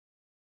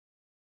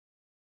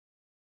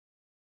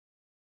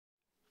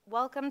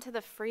Welcome to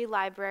the Free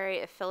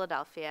Library of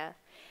Philadelphia.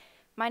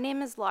 My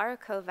name is Laura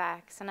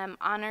Kovacs, and I'm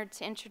honored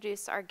to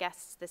introduce our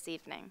guests this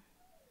evening.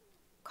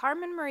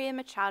 Carmen Maria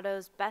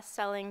Machado's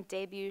best-selling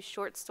debut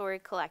short story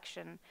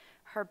collection,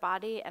 Her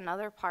Body and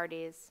Other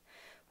Parties,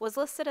 was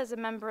listed as a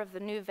member of the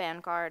New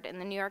Vanguard in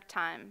the New York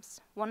Times,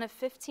 one of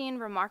 15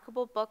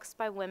 remarkable books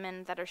by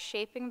women that are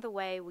shaping the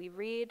way we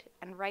read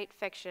and write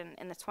fiction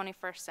in the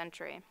 21st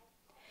century.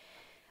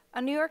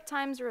 A New York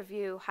Times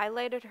review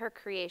highlighted her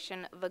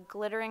creation of a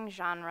glittering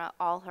genre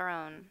all her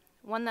own,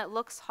 one that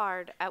looks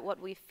hard at what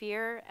we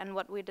fear and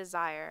what we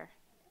desire,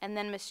 and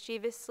then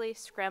mischievously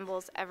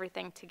scrambles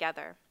everything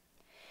together.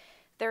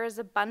 There is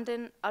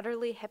abundant,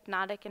 utterly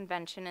hypnotic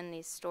invention in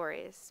these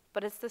stories,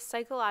 but it's the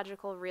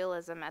psychological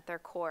realism at their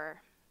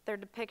core, their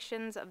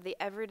depictions of the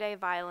everyday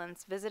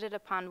violence visited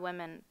upon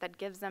women that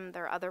gives them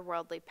their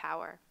otherworldly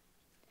power.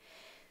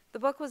 The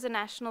book was a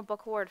National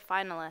Book Award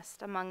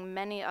finalist, among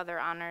many other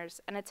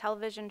honors, and a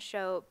television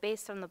show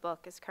based on the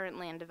book is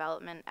currently in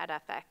development at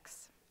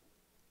FX.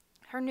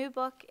 Her new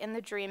book, In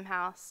the Dream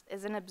House,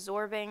 is an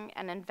absorbing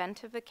and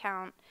inventive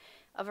account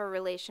of a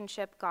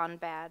relationship gone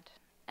bad,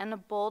 and a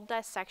bold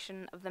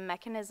dissection of the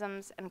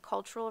mechanisms and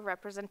cultural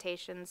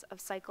representations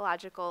of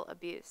psychological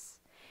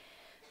abuse.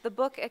 The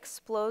book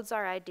explodes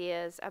our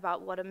ideas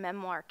about what a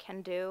memoir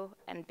can do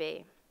and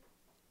be.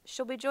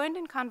 She'll be joined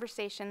in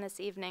conversation this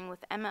evening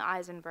with Emma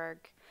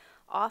Eisenberg,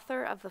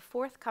 author of the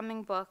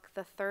forthcoming book,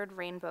 The Third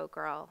Rainbow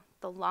Girl,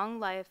 The Long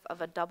Life of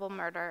a Double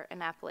Murder in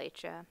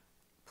Appalachia.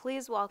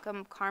 Please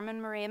welcome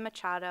Carmen Maria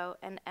Machado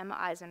and Emma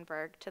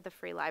Eisenberg to the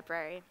Free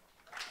Library.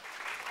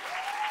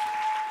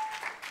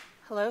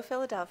 Hello,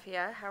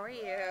 Philadelphia. How are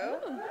you?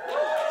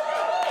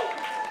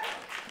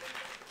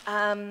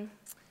 I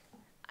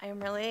am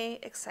really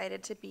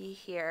excited to be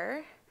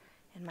here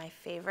in my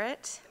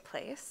favorite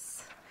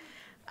place,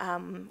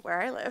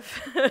 where I live,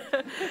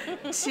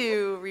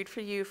 to read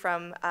for you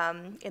from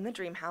In the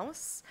Dream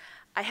House.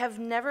 I have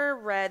never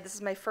read, this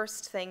is my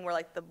first thing where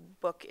like the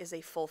book is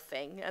a full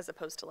thing as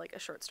opposed to like a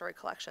short story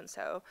collection.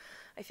 So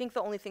I think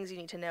the only things you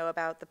need to know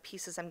about the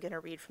pieces I'm going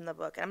to read from the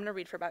book, and I'm going to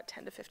read for about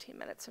 10 to 15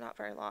 minutes, so not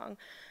very long.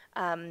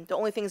 The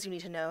only things you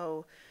need to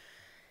know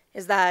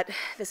is that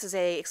this is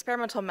a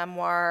experimental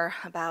memoir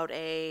about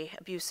a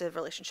abusive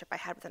relationship I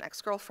had with an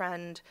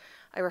ex-girlfriend.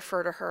 I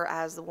refer to her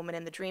as the woman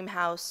in the dream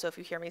house, so if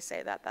you hear me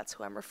say that, that's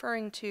who I'm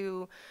referring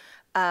to.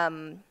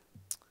 I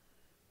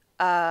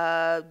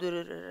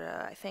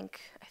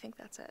think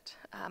that's it.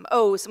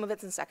 Oh, some of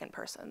it's in second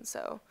person,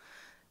 so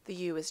the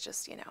you is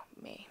just, you know,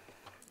 me.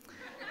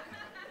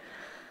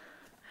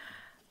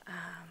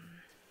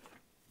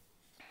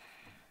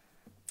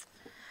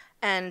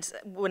 And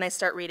when I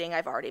start reading,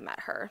 I've already met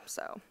her,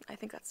 so I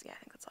think that's all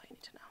you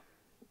need to know.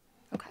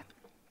 Okay.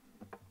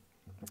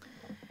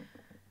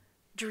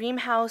 Dream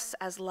house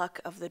as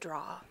luck of the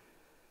draw.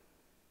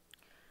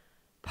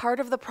 Part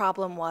of the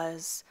problem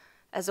was,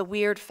 as a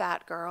weird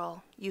fat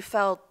girl, you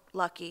felt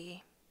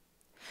lucky.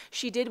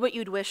 She did what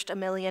you'd wished a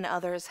million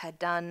others had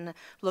done,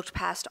 looked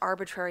past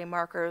arbitrary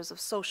markers of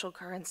social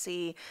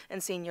currency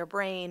and seen your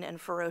brain and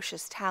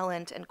ferocious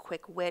talent and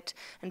quick wit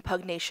and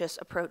pugnacious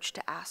approach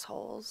to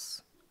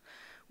assholes.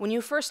 When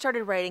you first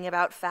started writing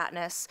about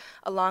fatness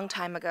a long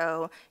time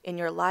ago in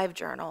your live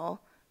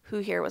journal, who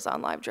here was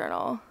on live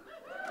journal?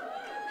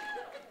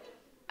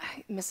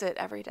 I miss it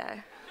every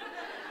day.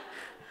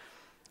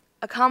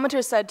 A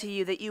commenter said to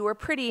you that you were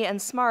pretty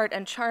and smart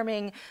and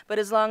charming, but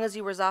as long as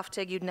you were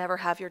Zoftig, you'd never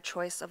have your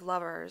choice of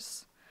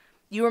lovers.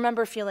 You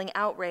remember feeling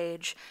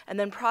outrage and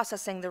then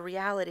processing the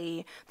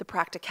reality, the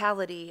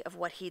practicality of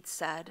what he'd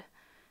said.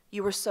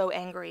 You were so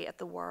angry at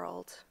the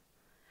world.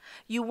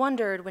 You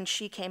wondered when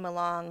she came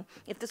along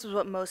if this was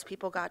what most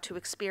people got to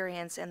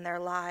experience in their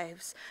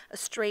lives, a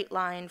straight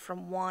line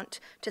from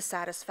want to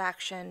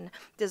satisfaction,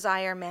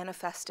 desire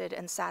manifested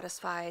and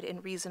satisfied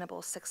in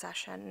reasonable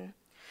succession.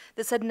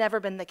 This had never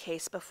been the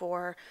case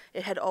before.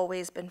 It had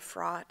always been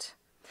fraught.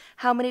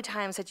 How many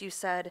times had you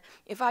said,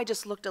 if I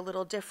just looked a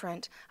little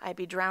different, I'd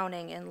be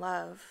drowning in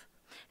love?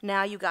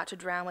 Now you got to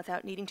drown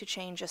without needing to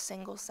change a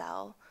single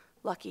cell.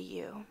 Lucky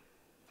you.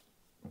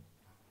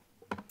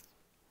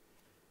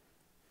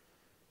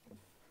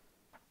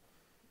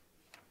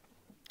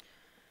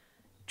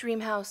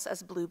 Dreamhouse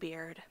as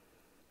Bluebeard.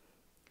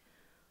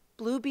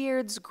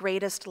 Bluebeard's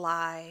greatest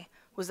lie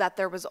was that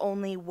there was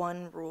only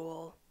one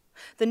rule.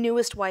 The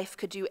newest wife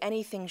could do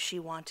anything she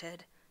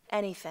wanted,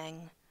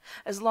 anything,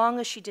 as long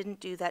as she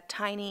didn't do that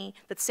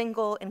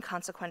single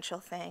inconsequential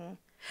thing,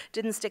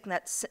 didn't stick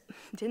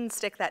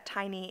that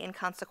tiny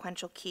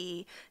inconsequential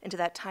key into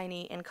that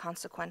tiny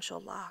inconsequential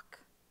lock.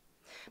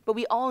 But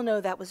we all know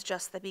that was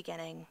just the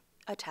beginning,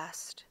 a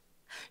test.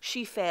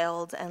 She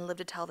failed and lived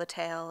to tell the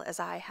tale as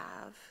I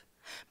have.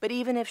 But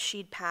even if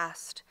she'd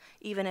passed,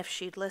 even if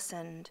she'd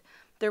listened,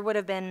 there would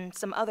have been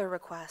some other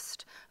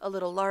request, a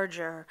little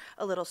larger,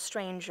 a little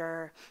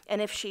stranger,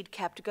 and if she'd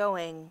kept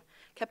going,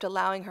 kept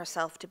allowing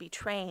herself to be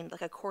trained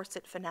like a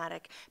corset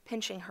fanatic,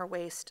 pinching her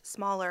waist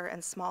smaller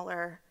and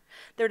smaller,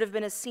 There'd have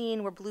been a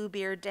scene where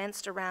Bluebeard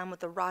danced around with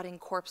the rotting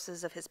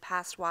corpses of his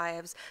past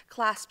wives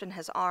clasped in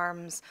his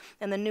arms,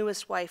 and the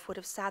newest wife would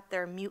have sat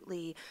there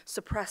mutely,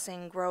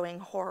 suppressing growing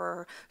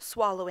horror,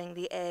 swallowing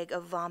the egg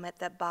of vomit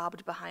that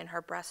bobbed behind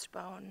her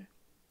breastbone.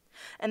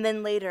 And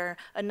then later,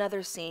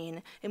 another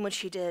scene in which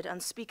he did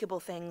unspeakable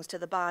things to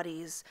the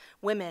bodies,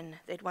 women,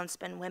 they'd once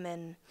been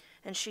women,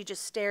 and she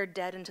just stared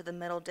dead into the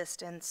middle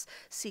distance,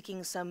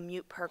 seeking some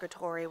mute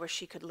purgatory where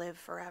she could live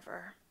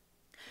forever.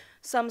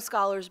 Some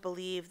scholars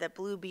believe that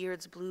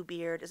Bluebeard's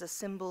Bluebeard is a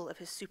symbol of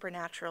his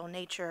supernatural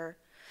nature,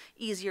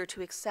 easier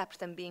to accept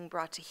than being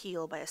brought to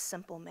heel by a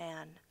simple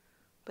man.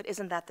 But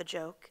isn't that the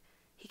joke?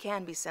 He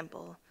can be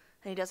simple,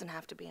 and he doesn't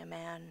have to be a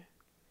man.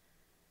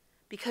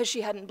 Because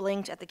she hadn't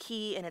blinked at the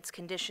key and its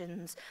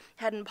conditions,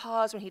 hadn't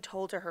paused when he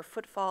told her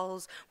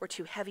footfalls were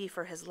too heavy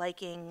for his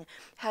liking,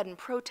 hadn't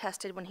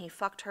protested when he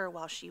fucked her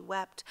while she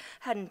wept,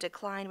 hadn't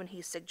declined when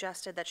he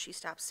suggested that she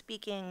stop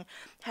speaking,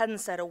 hadn't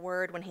said a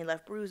word when he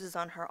left bruises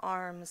on her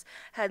arms,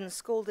 hadn't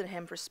scolded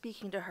him for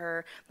speaking to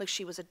her like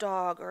she was a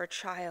dog or a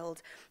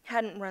child,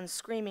 hadn't run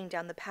screaming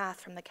down the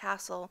path from the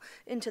castle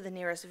into the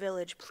nearest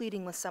village,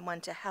 pleading with someone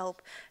to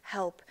help,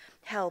 help,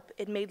 help.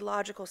 It made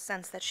logical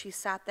sense that she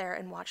sat there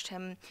and watched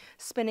him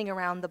spinning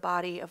around the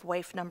body of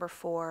wife number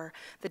 4,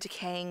 the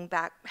decaying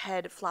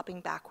head flopping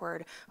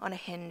backward on a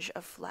hinge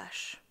of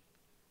flesh.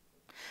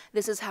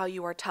 This is how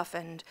you are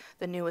toughened,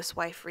 the newest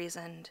wife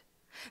reasoned.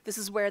 This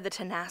is where the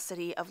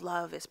tenacity of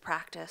love is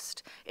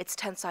practiced, its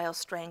tensile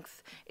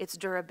strength, its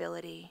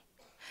durability.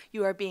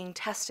 You are being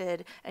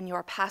tested, and you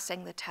are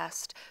passing the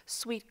test.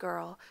 Sweet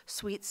girl,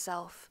 sweet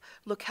self,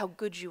 look how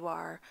good you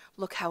are,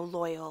 look how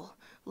loyal,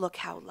 look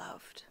how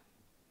loved.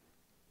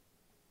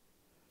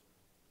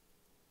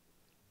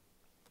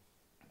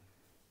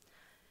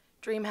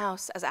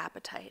 Dreamhouse as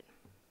appetite.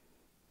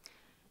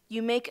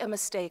 You make a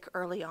mistake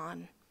early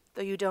on,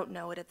 though you don't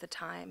know it at the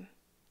time.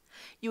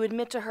 You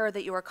admit to her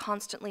that you are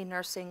constantly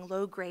nursing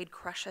low-grade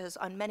crushes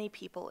on many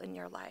people in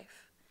your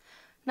life.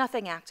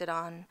 Nothing acted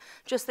on,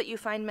 just that you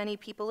find many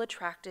people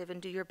attractive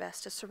and do your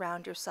best to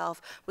surround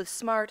yourself with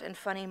smart and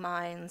funny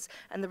minds,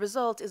 and the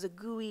result is a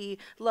gooey,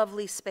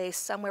 lovely space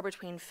somewhere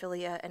between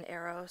philia and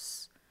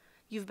eros.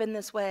 You've been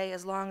this way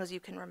as long as you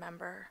can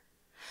remember.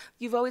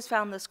 You've always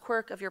found this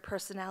quirk of your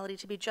personality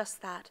to be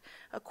just that,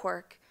 a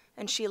quirk,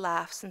 and she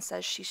laughs and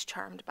says she's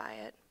charmed by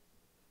it.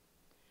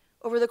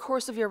 Over the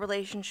course of your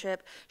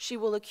relationship, she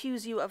will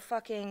accuse you of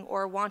fucking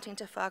or wanting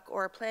to fuck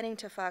or planning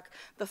to fuck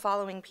the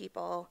following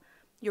people: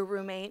 your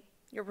roommate,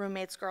 your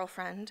roommate's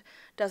girlfriend,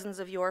 dozens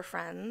of your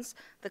friends,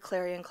 the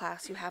Clarion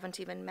class you haven't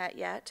even met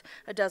yet,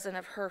 a dozen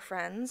of her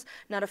friends,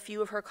 not a few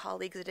of her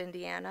colleagues at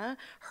Indiana,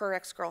 her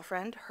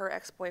ex-girlfriend, her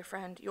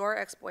ex-boyfriend, your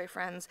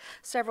ex-boyfriends,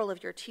 several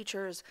of your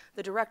teachers,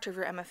 the director of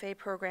your MFA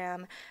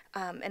program,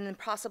 and then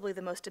possibly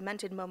the most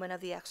demented moment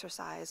of the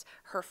exercise,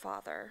 her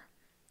father.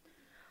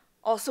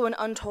 Also an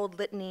untold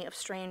litany of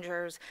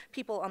strangers,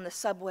 people on the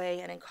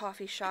subway and in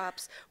coffee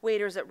shops,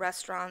 waiters at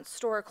restaurants,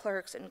 store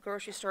clerks and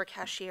grocery store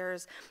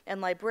cashiers, and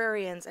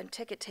librarians and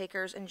ticket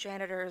takers and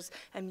janitors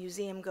and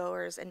museum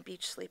goers and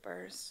beach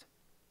sleepers.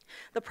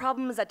 The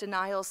problem is that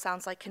denial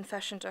sounds like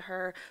confession to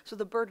her, so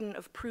the burden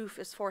of proof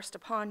is forced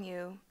upon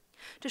you.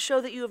 To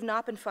show that you have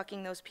not been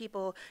fucking those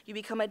people, you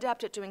become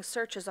adept at doing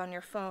searches on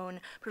your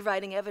phone,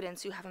 providing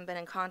evidence you haven't been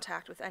in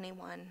contact with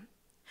anyone.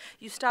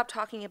 You stop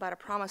talking about a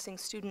promising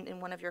student in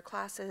one of your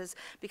classes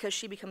because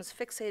she becomes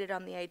fixated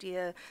on the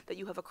idea that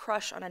you have a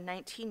crush on a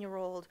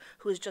 19-year-old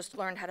who has just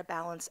learned how to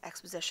balance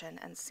exposition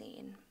and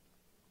scene.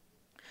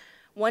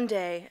 One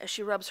day, as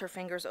she rubs her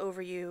fingers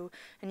over you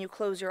and you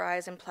close your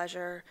eyes in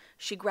pleasure,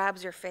 she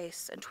grabs your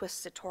face and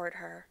twists it toward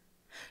her.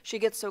 She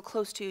gets so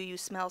close to you, you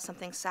smell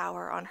something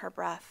sour on her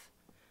breath.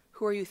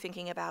 "Who are you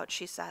thinking about?"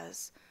 she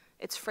says.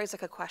 It's phrased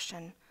like a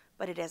question,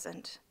 but it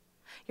isn't.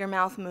 Your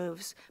mouth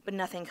moves, but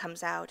nothing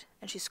comes out,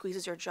 and she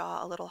squeezes your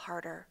jaw a little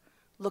harder.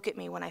 "Look at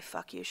me when I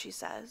fuck you," she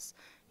says.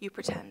 You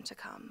pretend to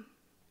come.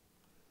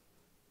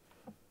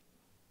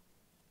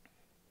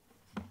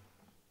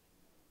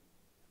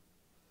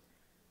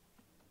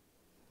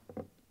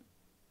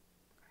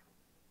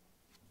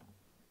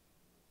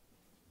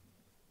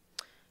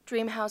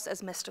 Dreamhouse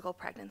as mystical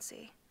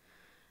pregnancy.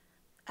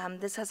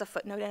 This has a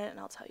footnote in it, and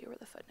I'll tell you where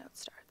the footnote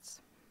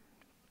starts.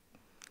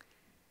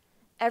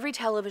 Every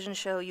television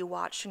show you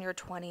watched in your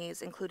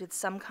 20s included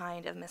some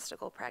kind of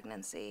mystical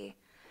pregnancy.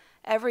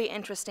 Every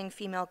interesting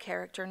female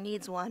character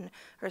needs one,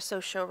 or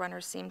so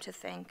showrunners seem to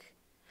think.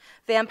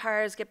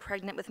 Vampires get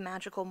pregnant with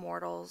magical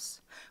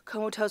mortals.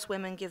 Comatose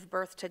women give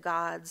birth to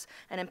gods,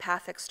 and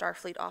empathic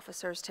Starfleet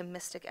officers to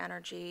mystic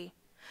energy.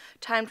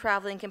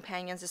 Time-traveling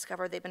companions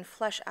discover they've been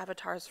flesh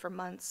avatars for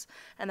months,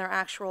 and their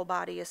actual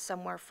body is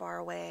somewhere far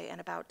away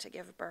and about to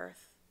give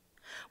birth.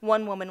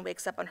 One woman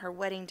wakes up on her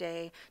wedding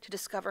day to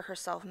discover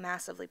herself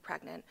massively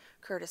pregnant,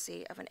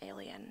 courtesy of an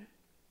alien.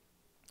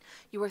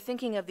 You are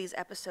thinking of these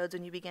episodes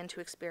when you begin to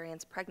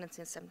experience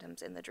pregnancy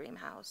symptoms in the dream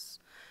house.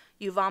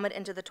 You vomit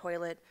into the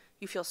toilet,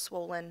 you feel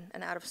swollen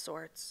and out of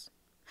sorts.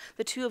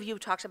 The two of you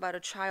have talked about a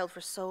child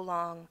for so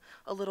long,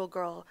 a little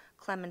girl,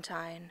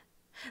 Clementine.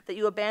 that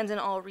you abandon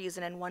all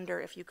reason and wonder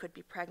if you could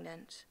be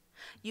pregnant.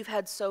 You've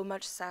had so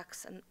much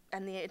sex,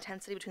 and the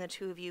intensity between the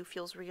two of you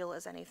feels real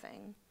as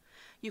anything.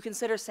 You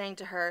consider saying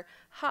to her,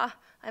 "Ha,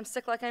 I'm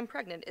sick like I'm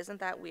pregnant, isn't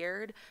that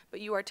weird?"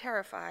 But you are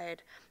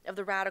terrified of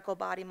the radical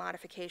body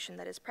modification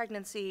that is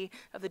pregnancy,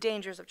 of the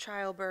dangers of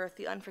childbirth,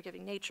 the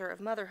unforgiving nature of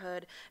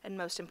motherhood, and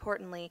most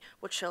importantly,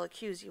 what she'll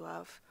accuse you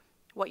of,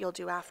 what you'll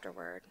do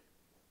afterward.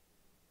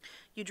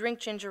 You drink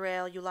ginger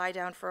ale, you lie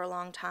down for a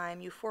long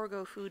time, you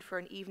forego food for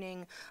an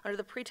evening under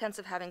the pretense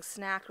of having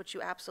snacked, which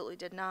you absolutely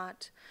did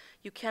not.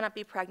 You cannot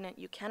be pregnant,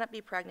 you cannot be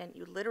pregnant,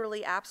 you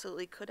literally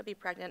absolutely couldn't be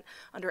pregnant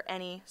under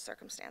any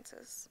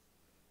circumstances.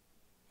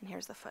 And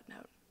here's the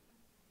footnote.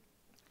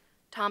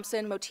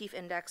 Thompson Motif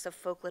Index of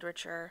Folk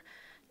Literature,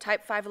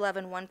 Type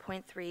 511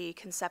 1.3,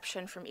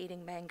 Conception from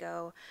Eating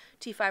Mango,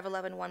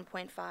 T511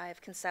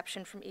 1.5,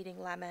 Conception from Eating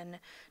Lemon,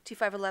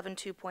 T511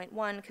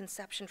 2.1,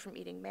 Conception from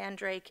Eating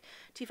Mandrake,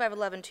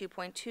 T511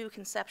 2.2,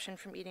 Conception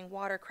from Eating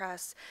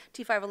Watercress,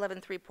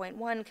 T511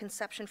 3.1,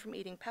 Conception from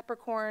Eating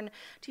Peppercorn,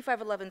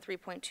 T511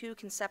 3.2,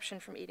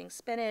 Conception from Eating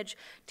Spinach,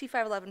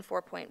 T511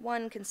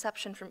 4.1,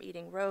 Conception from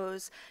Eating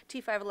Rose,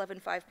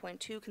 T511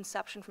 5.2,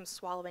 Conception from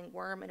Swallowing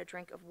Worm in a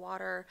Drink of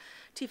Water,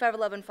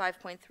 T511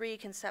 5.3,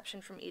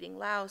 Conception from Eating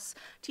Louse,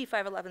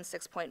 T511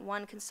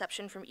 6.1,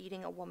 Conception from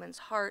Eating a Woman's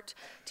Heart,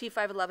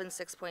 T511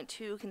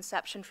 6.2,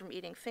 Conception from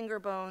Eating Finger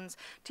Bones,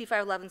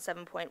 T511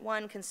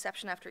 7.1,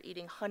 Conception after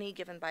Eating Honey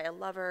Given by a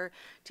Lover,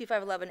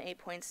 T511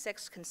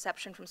 8.6,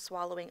 Conception from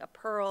Swallowing a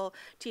Pearl,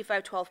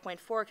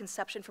 T512.4,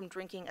 Conception from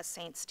Drinking a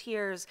Saint's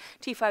Tears,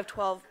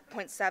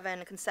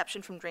 T512.7,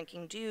 Conception from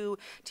Drinking Dew,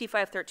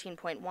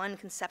 T513.1,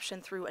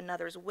 Conception through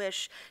Another's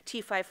Wish,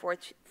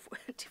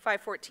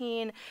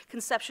 T514,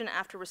 Conception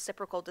after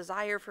Reciprocal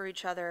Desire for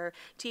Each Other,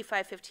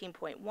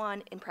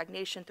 T515.1,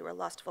 Impregnation through a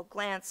Lustful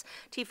Glance,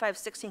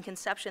 T516,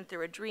 Conception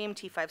through a Dream,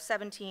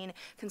 T517,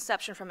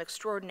 Conception from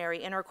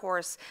Extraordinary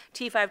Intercourse,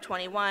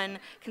 T521,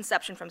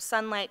 Conception from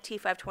Sunlight,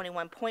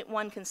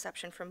 T521.1,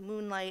 Conception from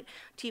Moonlight,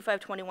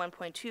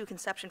 T521.2,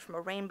 Conception from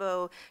a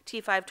Rainbow,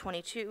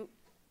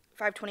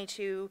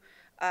 T522,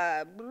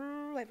 I've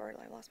already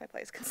lost my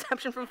place.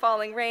 Conception from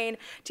Falling Rain,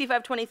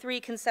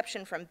 T523,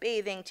 Conception from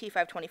Bathing,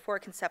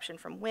 T524, Conception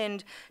from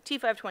Wind,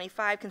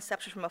 T525,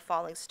 Conception from a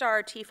Falling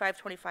Star,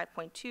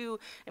 T525.2,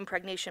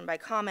 Impregnation by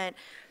Comet,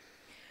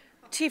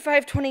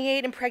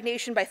 T528,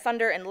 Impregnation by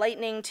Thunder and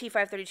Lightning,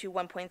 T532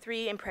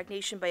 1.3,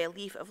 Impregnation by a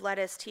Leaf of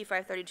Lettuce,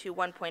 T532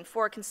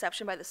 1.4,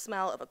 Conception by the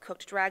Smell of a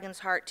Cooked Dragon's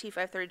Heart,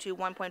 T532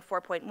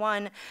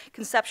 1.4.1,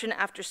 Conception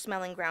after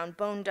Smelling Ground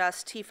Bone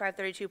Dust,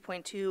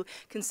 T532.2,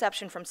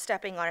 Conception from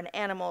Stepping on an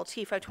Animal,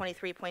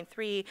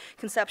 T523.3,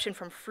 Conception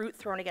from Fruit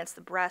Thrown Against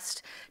the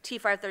Breast,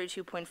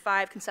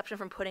 T532.5, Conception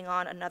from Putting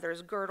on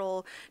Another's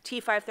Girdle,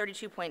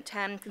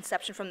 T532.10,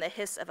 Conception from the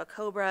Hiss of a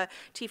Cobra,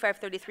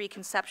 T533,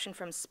 Conception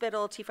from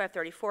Spittle,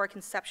 T534,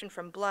 Conception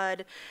from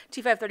Blood,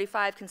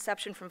 T535,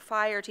 Conception from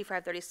Fire,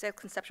 T536,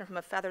 Conception from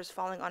a Feathers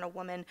Falling on a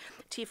Woman,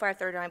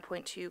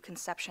 T539.2,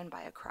 Conception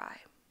by a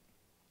Cry.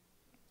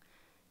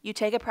 You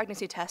take a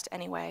pregnancy test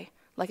anyway,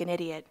 like an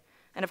idiot,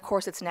 and of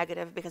course it's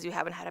negative because you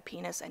haven't had a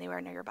penis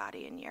anywhere near your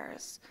body in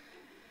years.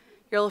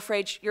 You're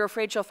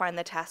afraid she'll find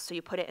the test, so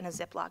you put it in a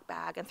Ziploc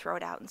bag and throw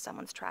it out in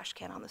someone's trash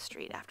can on the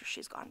street after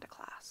she's gone to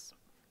class.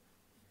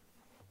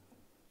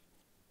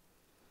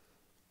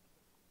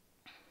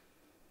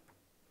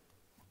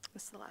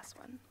 This is the last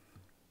one.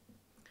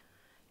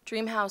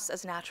 Dreamhouse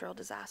as natural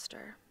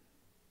disaster.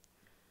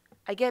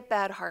 I get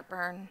bad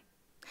heartburn.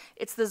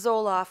 It's the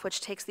Zoloft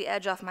which takes the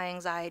edge off my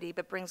anxiety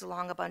but brings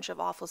along a bunch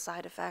of awful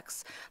side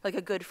effects, like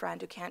a good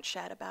friend who can't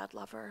shed a bad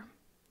lover.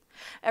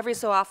 Every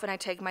so often I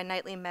take my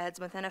nightly meds and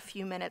within a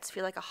few minutes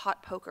feel like a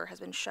hot poker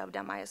has been shoved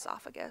down my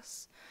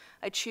esophagus.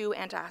 I chew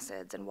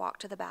antacids and walk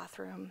to the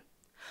bathroom.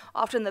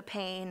 Often the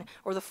pain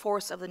or the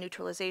force of the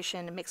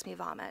neutralization makes me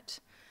vomit.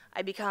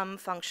 I become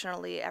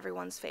functionally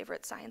everyone's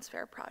favorite science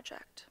fair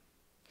project.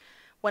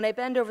 When I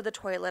bend over the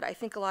toilet, I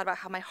think a lot about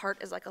how my heart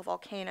is like a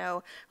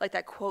volcano, like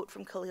that quote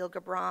from Khalil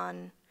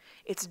Gibran.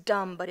 It's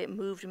dumb, but it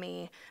moved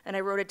me, and I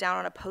wrote it down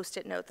on a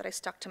Post-it note that I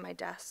stuck to my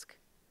desk.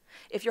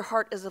 If your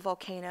heart is a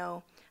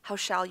volcano, how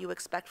shall you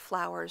expect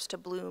flowers to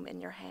bloom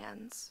in your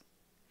hands?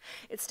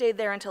 It stayed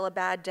there until a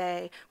bad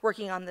day,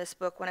 working on this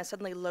book, when I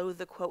suddenly loathed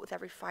the quote with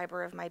every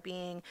fiber of my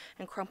being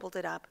and crumpled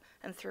it up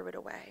and threw it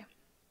away.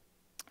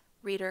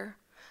 Reader,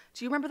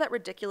 do you remember that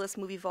ridiculous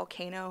movie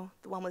Volcano,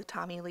 the one with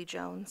Tommy Lee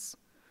Jones?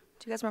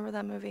 Do you guys remember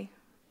that movie?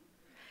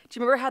 Do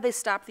you remember how they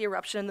stopped the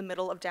eruption in the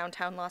middle of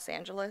downtown Los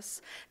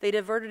Angeles? They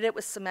diverted it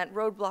with cement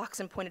roadblocks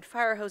and pointed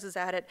fire hoses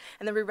at it,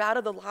 and then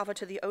rerouted the lava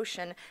to the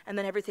ocean, and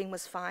then everything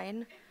was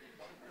fine?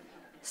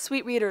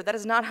 Sweet reader, that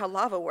is not how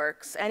lava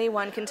works.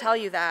 Anyone can tell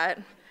you that.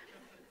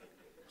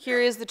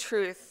 Here is the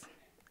truth.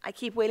 I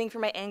keep waiting for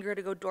my anger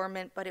to go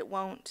dormant, but it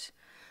won't.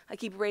 I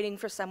keep waiting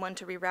for someone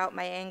to reroute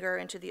my anger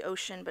into the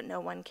ocean, but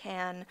no one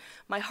can.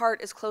 My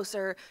heart is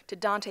closer to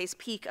Dante's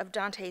Peak of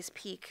Dante's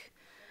Peak.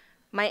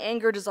 My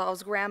anger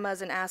dissolves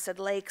grandmas in acid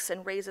lakes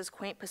and raises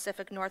quaint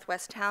Pacific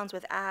Northwest towns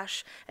with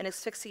ash and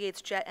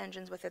asphyxiates jet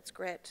engines with its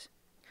grit.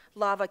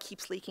 Lava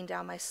keeps leaking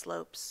down my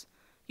slopes.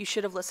 You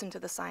should have listened to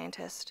the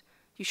scientist.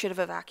 You should have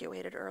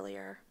evacuated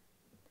earlier.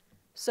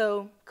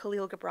 So,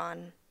 Khalil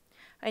Gibran,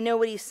 I know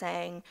what he's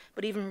saying,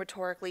 but even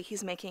rhetorically,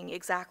 he's making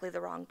exactly the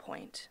wrong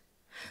point.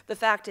 The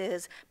fact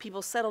is,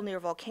 people settle near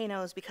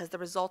volcanoes because the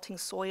resulting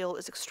soil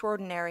is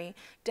extraordinary,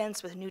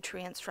 dense with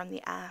nutrients from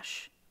the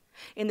ash.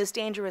 In this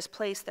dangerous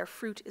place, their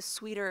fruit is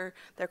sweeter,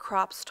 their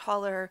crops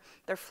taller,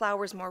 their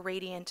flowers more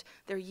radiant,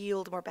 their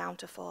yield more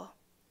bountiful.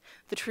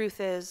 The truth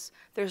is,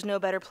 there's no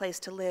better place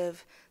to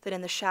live than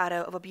in the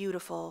shadow of a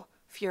beautiful,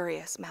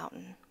 furious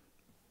mountain.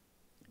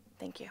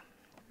 Thank you.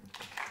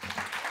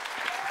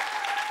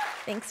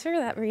 Thanks for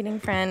that reading,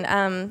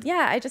 friend.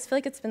 Yeah, I just feel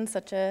like it's been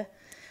such a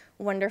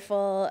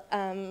wonderful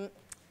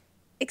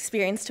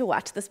experience to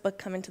watch this book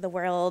come into the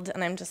world,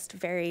 and I'm just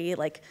very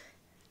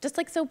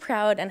so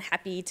proud and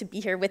happy to be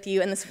here with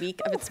you in this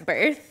week of its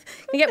birth.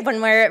 Can we get one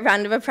more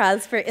round of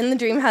applause for In the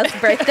Dream House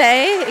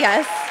birthday?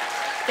 Yes,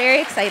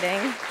 very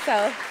exciting.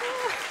 So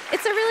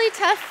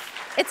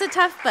it's a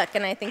tough book,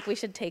 and I think we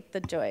should take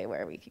the joy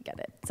where we could get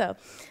it. So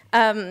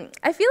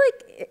I feel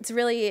like it's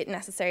really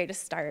necessary to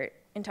start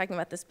in talking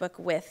about this book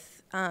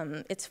with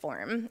its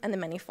form and the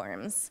many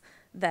forms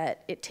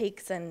that it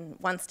takes and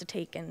wants to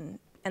take and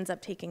ends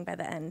up taking by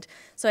the end.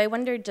 So I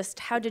wondered just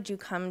how did you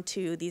come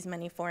to these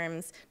many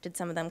forms? Did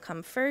some of them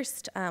come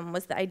first?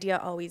 Was the idea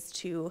always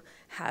to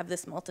have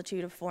this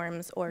multitude of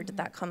forms, or did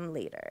that come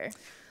later?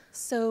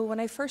 So when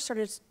I first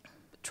started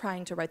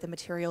trying to write the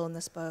material in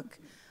this book,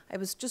 I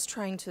was just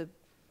trying to,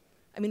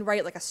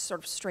 write like a sort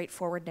of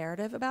straightforward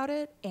narrative about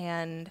it,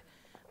 and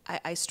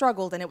I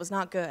struggled, and it was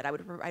not good.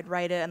 I'd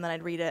write it, and then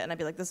I'd read it, and I'd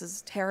be like, this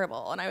is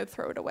terrible, and I would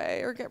throw it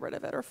away or get rid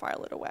of it or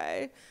file it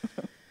away.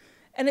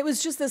 And it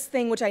was just this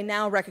thing which I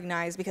now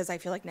recognize because I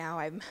feel like now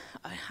I'm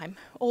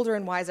older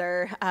and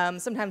wiser.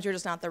 Sometimes you're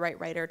just not the right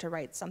writer to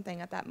write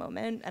something at that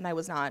moment, and I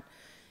was not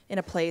in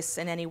a place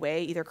in any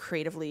way, either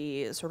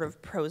creatively, sort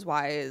of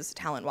prose-wise,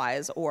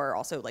 talent-wise, or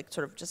also like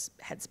sort of just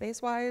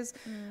headspace-wise.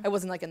 I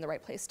wasn't like in the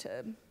right place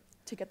to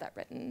get that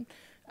written.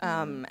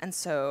 And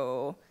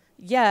so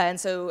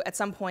at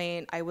some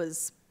point I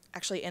was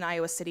actually in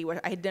Iowa City,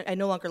 where I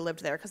no longer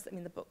lived there because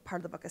part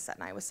of the book is set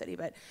in Iowa City,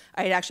 but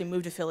I had actually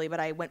moved to Philly, but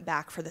I went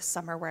back for this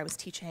summer where I was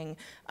teaching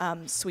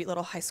sweet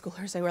little high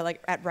schoolers. They were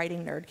like at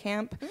writing nerd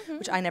camp,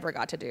 which I never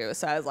got to do.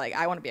 So I was like,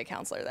 I want to be a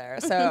counselor there.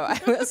 So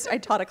I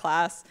taught a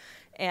class,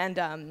 and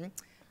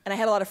I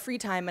had a lot of free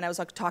time, and I was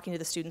like talking to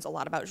the students a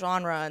lot about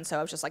genre, and so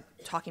I was just like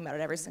talking about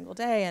it every single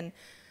day, and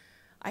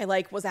I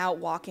was out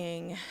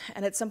walking,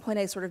 and at some point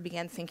I sort of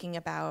began thinking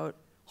about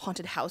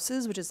haunted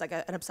houses, which is like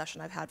an obsession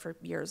I've had for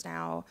years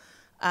now.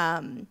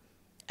 And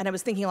I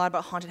was thinking a lot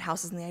about haunted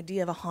houses and the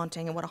idea of a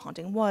haunting and what a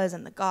haunting was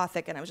and the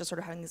Gothic, and I was just sort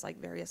of having these like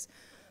various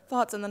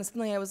thoughts, and then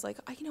suddenly I was like,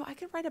 I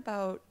could write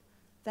about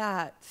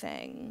that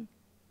thing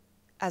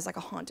as like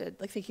a haunted,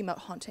 like thinking about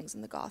hauntings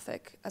in the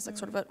Gothic as like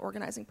sort of an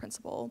organizing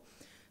principle.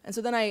 And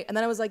so then I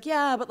was like,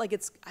 yeah, but like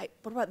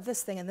what about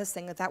this thing and this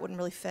thing, that wouldn't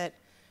really fit.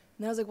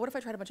 And then I was like, what if I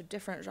tried a bunch of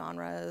different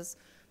genres?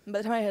 And by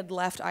the time I had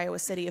left Iowa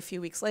City a few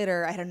weeks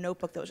later, I had a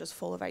notebook that was just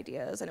full of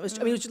ideas. And it was,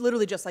 it was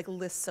literally just like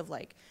lists of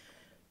like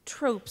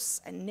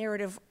tropes and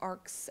narrative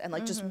arcs and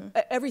like just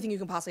everything you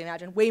can possibly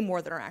imagine, way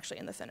more than are actually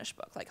in the finished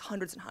book, like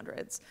hundreds and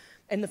hundreds.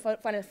 In the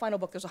final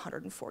book, there's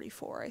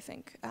 144, I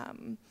think,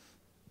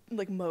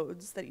 like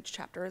modes that each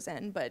chapter is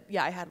in. But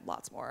yeah, I had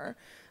lots more.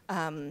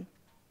 And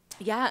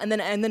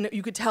then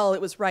you could tell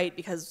it was right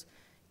because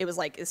it was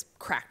like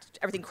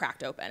everything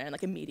cracked open, and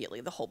like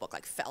immediately the whole book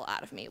like fell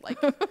out of me. Like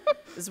it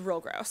was real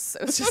gross.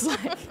 It was just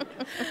like,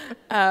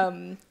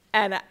 and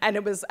I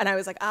was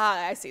like,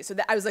 I see. So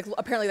I was like,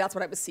 apparently that's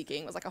what I was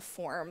seeking, was like a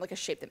form, like a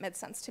shape that made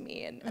sense to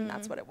me, and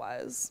that's what it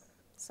was.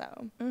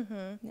 So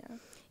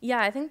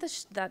yeah, I think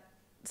that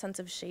sense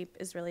of shape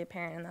is really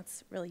apparent, and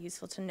that's really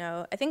useful to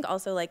know. I think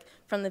also like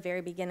from the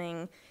very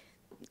beginning,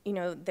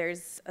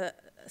 there's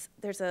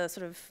a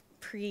sort of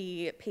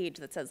pre-page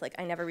that says like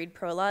I never read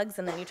prologues,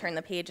 and then you turn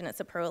the page and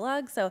it's a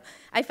prologue. So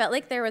I felt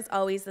like there was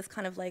always this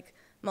kind of like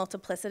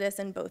multiplicitous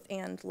and both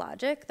and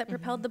logic that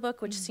propelled the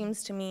book, which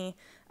seems to me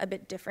a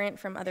bit different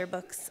from other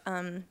books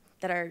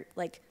that are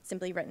like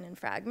simply written in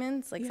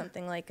fragments, like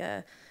something like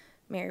a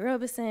Mary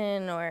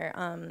Robeson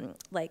or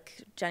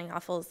like Jenny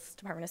Offel's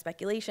Department of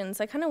Speculation.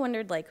 So I kind of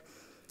wondered, like,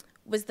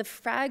 was the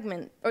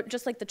fragment, or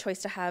just like the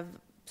choice to have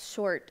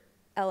short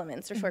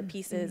elements or short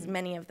pieces,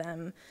 many of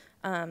them,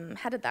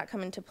 how did that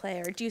come into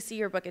play? Or do you see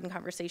your book in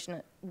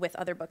conversation with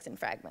other books in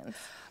fragments?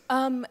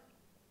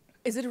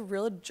 Is it a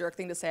real jerk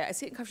thing to say? I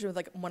see it in conversation with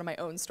like one of my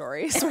own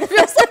stories. So it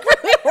feels like a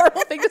really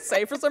horrible thing to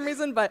say for some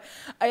reason, but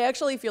I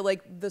actually feel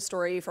like the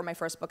story for my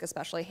first book,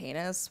 especially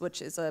Heinous,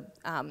 which is a,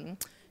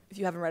 if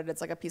you haven't read it,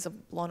 it's like a piece of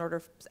Law &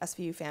 Order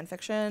SVU fan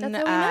fiction. That's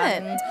what we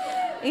meant.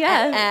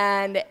 Yeah.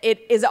 And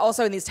it is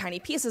also in these tiny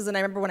pieces, and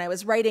I remember when I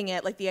was writing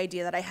it, like the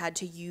idea that I had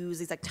to use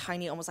these like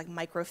tiny, almost like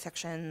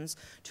micro-fictions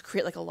to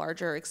create like a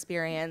larger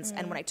experience.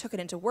 And when I took it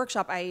into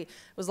workshop, I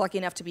was lucky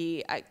enough to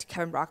be,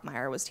 Kevin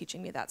Brockmeyer was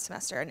teaching me that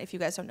semester, and if you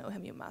guys don't know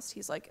him, you must.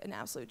 He's like an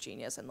absolute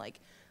genius and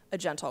like a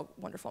gentle,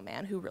 wonderful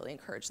man who really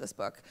encouraged this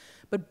book.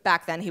 But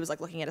back then he was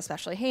like looking at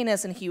Especially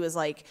Heinous, and he was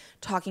like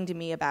talking to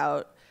me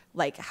about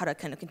like how to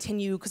kind of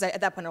continue, because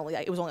at that point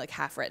it was only like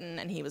half written,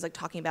 and he was like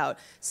talking about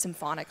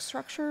symphonic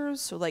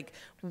structures, so like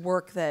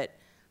work that,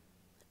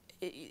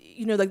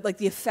 you know, like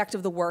the effect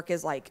of the work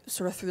is like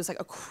sort of through this like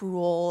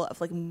accrual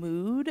of like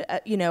mood,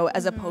 you know,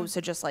 as opposed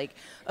to just like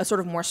a sort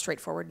of more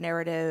straightforward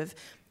narrative.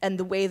 And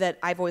the way that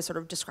I've always sort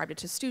of described it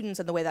to students,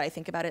 and the way that I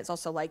think about it, is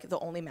also like the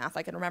only math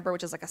I can remember,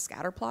 which is like a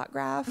scatter plot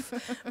graph,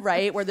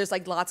 right? Where there's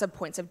like lots of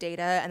points of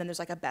data, and then there's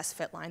like a best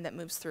fit line that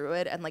moves through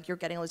it, and like you're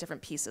getting all these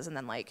different pieces, and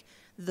then like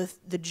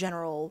the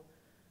general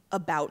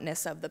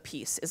aboutness of the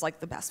piece is like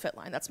the best fit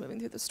line that's moving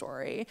through the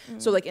story.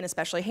 So like in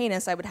Especially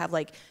Heinous, I would have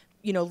like,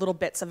 you know, little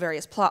bits of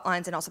various plot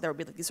lines, and also there would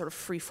be like these sort of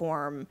free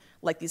form,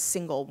 like these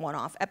single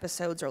one-off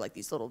episodes, or like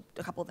these little,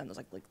 a couple of them, there's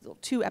like little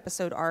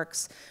 2-episode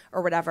arcs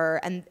or whatever,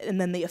 and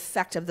then the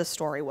effect of the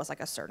story was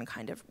like a certain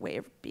kind of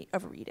way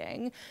of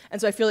reading.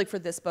 And so I feel like for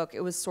this book, it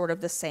was sort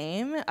of the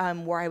same,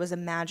 where I was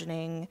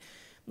imagining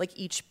like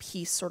each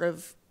piece sort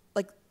of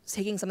like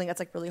taking something that's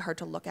like really hard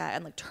to look at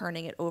and like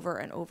turning it over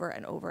and over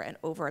and over and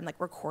over, and like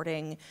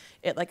recording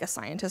it like a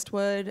scientist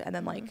would, and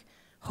then like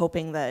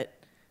hoping that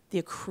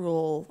the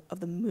accrual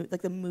of the mood,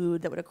 like the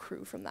mood that would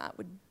accrue from that,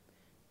 would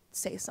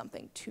say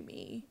something to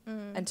me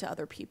and to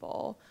other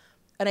people.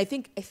 And I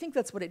think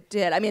that's what it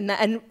did. I mean,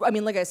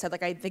 like I said,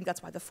 like I think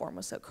that's why the form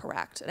was so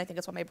correct, and I think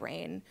that's why my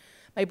brain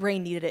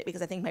needed it,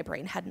 because I think my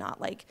brain had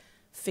not like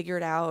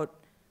figured out,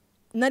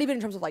 not even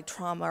in terms of like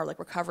trauma or like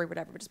recovery or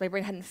whatever, but just my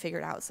brain hadn't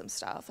figured out some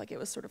stuff. Like it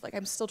was sort of like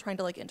I'm still trying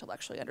to like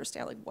intellectually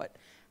understand like what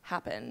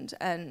happened,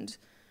 and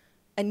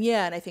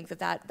I think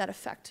that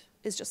effect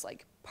is just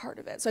like part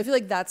of it. So I feel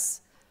like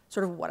that's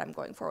sort of what I'm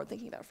going for when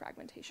thinking about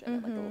fragmentation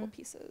and like the little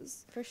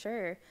pieces. For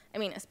sure. I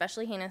mean,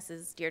 Especially Heinous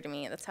is dear to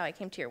me. That's how I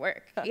came to your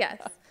work.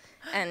 Yes.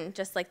 And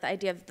just like the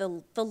idea of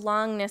the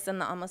longness and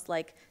the almost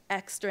like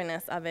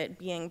extraness of it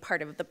being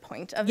part of the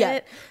point of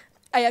it.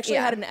 I actually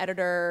had an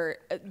editor,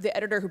 the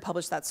editor who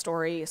published that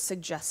story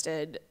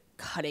suggested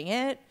cutting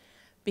it,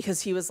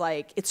 because he was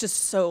like, it's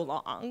just so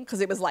long,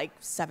 because it was like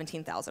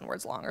 17,000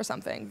 words long or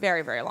something,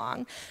 very, very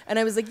long. And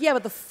I was like, yeah,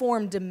 but the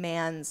form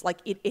demands,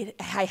 like,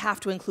 I have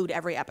to include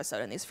every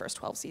episode in these first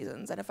 12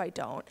 seasons, and if I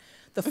don't,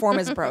 the form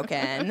is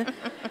broken.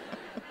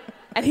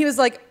 And he was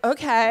like,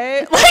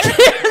 okay. Like,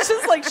 it's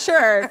just like,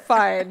 sure,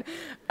 fine.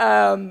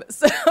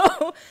 So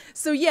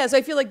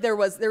I feel like there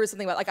was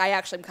something about, like, I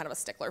actually am kind of a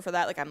stickler for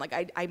that. Like, I'm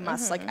like, I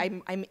must, like,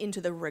 I'm into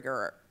the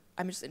rigor.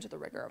 I'm just into the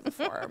rigor of the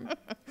form.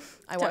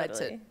 I wanted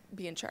to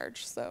be in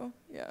charge, so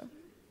yeah.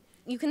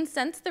 You can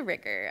sense the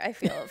rigor, I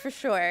feel, for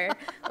sure,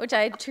 which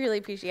I truly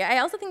appreciate. I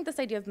also think this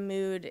idea of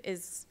mood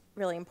is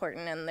really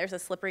important, and there's a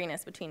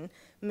slipperiness between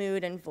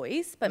mood and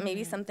voice, but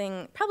maybe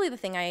probably the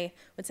thing I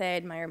would say I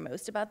admire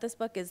most about this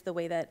book is the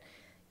way that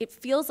it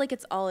feels like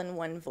it's all in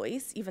one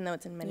voice, even though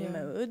it's in many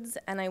modes.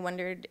 And I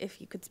wondered if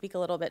you could speak a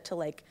little bit to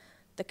like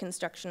the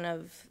construction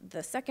of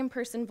the second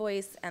person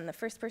voice and the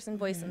first person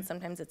voice, and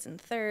sometimes it's in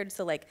third.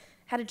 So like,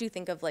 how did you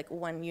think of like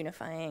one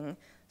unifying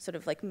sort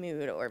of like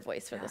mood or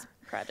voice for this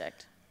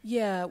project?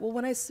 Yeah, well,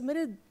 when I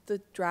submitted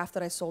the draft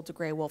that I sold to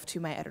Grey Wolf to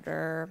my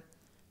editor,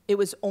 it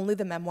was only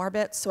the memoir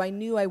bit, so I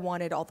knew I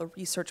wanted all the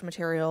research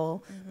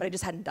material, but I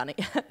just hadn't done it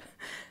yet.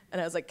 And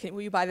I was like,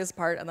 will you buy this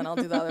part, and then I'll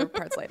do the other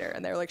parts later?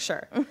 And they were like,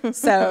 sure.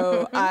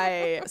 So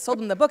I sold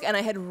them the book, and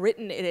I had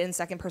written it in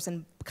second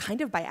person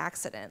kind of by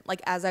accident.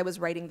 Like, as I was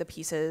writing the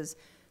pieces,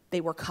 they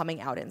were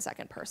coming out in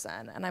second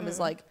person. And I was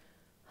like,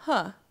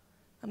 I'm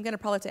going to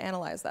probably have to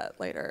analyze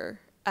that later.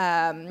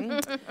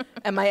 And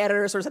my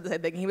editor sort of said the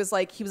same thing. He was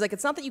like,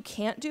 it's not that you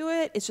can't do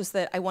it, it's just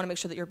that I want to make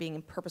sure that you're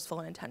being purposeful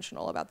and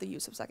intentional about the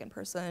use of second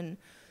person.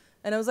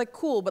 And I was like,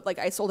 cool, but like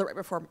I sold it right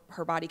before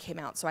Her Body came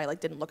out, so I like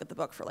didn't look at the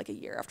book for like a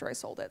year after I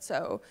sold it.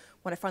 So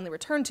when I finally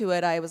returned to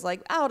it, I was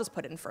like, I'll just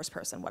put it in first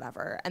person,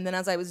 whatever. And then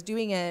as I was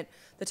doing it,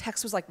 the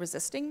text was like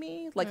resisting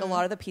me. Like a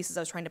lot of the pieces I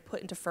was trying to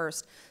put into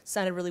first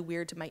sounded really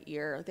weird to my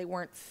ear. They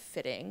weren't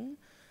fitting.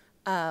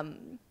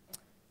 And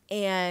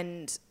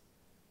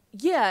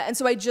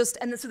so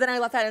so then I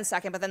left that in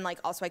second, but then like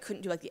also I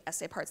couldn't do like the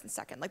essay parts in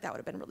second. Like that would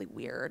have been really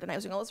weird. And I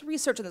was doing all this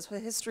research and this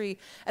history,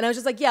 and I was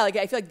just like, yeah, like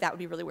I feel like that would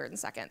be really weird in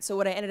second. So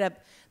what I ended up,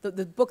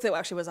 the book that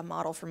actually was a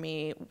model for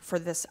me for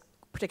this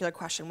particular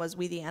question was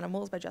We the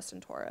Animals by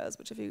Justin Torres,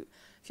 which if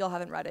y'all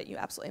haven't read it, you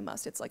absolutely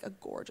must. It's like a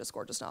gorgeous,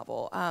 gorgeous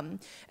novel. And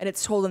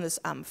it's told in this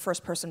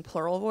first person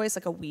plural voice,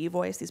 like a we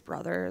voice, these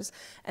brothers.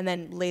 And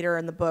then later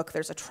in the book,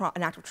 there's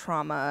an act of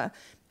trauma,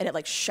 and it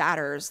like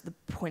shatters the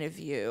point of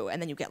view.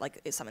 And then you get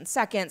like some in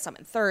second, some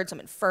in third, some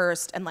in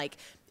first. And like,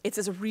 it's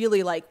this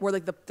really like, where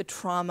like the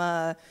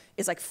trauma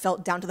is like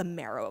felt down to the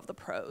marrow of the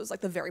prose.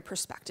 Like the very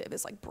perspective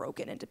is like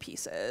broken into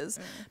pieces.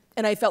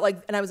 And I felt like,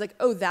 and I was like,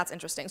 oh, that's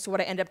interesting. So what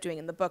I end up doing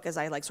in the book is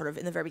I like sort of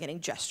in the very beginning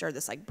gesture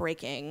this like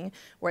breaking,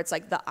 where it's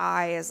like the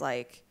I is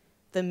like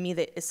the me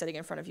that is sitting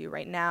in front of you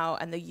right now,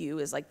 and the you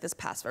is like this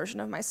past version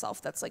of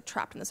myself that's like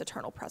trapped in this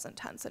eternal present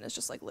tense and is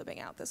just like living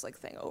out this like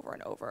thing over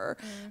and over.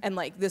 And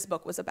like this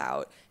book was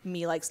about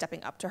me like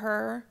stepping up to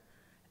her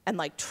and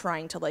like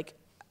trying to like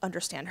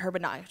understand her,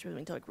 but not actually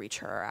willing to like reach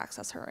her or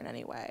access her in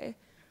any way,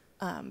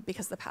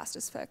 because the past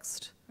is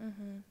fixed.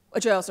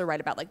 Which I also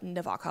write about, like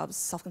Nabokov's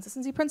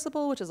self-consistency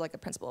principle, which is like a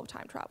principle of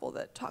time travel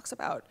that talks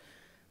about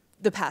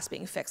the past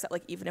being fixed, that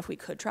like even if we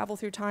could travel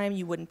through time,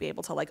 you wouldn't be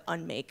able to like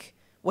unmake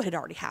what had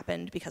already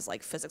happened because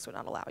like physics would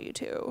not allow you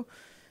to.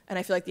 And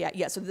I feel like,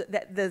 so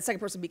the second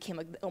person became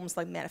like almost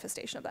like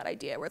manifestation of that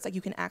idea, where it's like you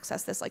can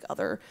access this like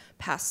other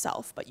past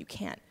self, but you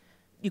can't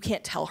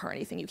tell her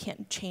anything, you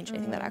can't change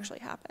anything that actually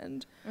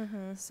happened.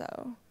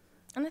 So.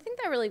 And I think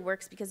that really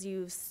works because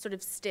you've sort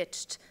of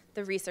stitched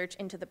the research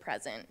into the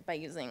present by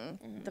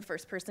using the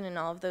first person in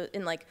all of the,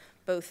 in like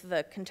both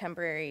the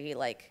contemporary,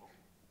 like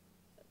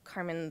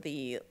Carmen,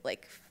 the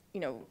like,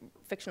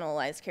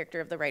 fictionalized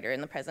character of the writer in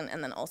the present,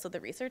 and then also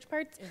the research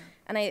parts.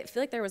 And I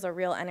feel like there was a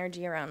real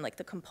energy around like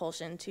the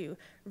compulsion to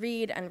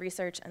read and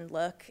research and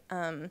look.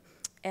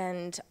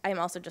 And I'm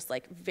also just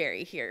like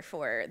very here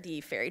for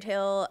the fairy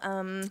tale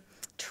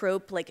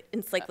trope, like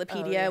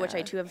encyclopedia, which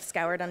I too have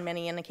scoured on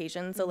many an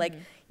occasion. So like,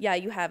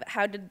 you have,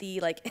 how did the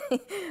like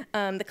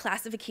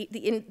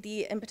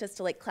the impetus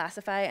to like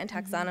classify and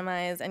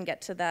taxonomize and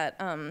get to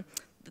that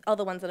all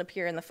the ones that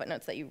appear in the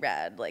footnotes that you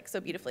read, like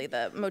so beautifully,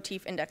 the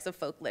motif index of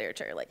folk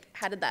literature, like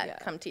how did that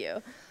come to you?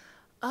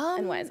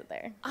 And why is it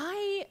there?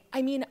 I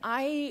mean,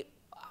 I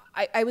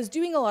was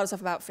doing a lot of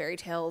stuff about fairy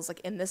tales,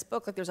 like in this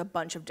book, like there's a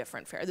bunch of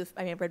different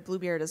I read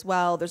Bluebeard as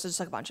well. There's just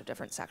like a bunch of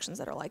different sections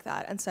that are like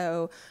that. And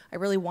so I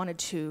really wanted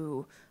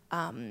to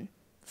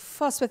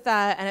fuss with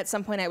that. And at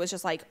some point I was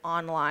just like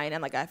online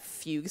in like a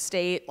fugue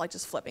state, like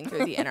just flipping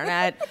through the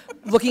internet,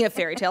 looking at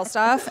fairy tale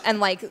stuff and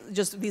like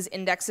just these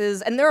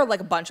indexes. And there are like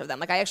a bunch of them.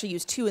 Like I actually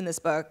used 2 in this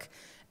book.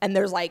 And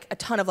there's like a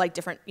ton of like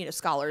different,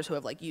 scholars who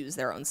have like used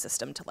their own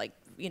system to like,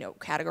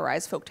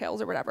 categorize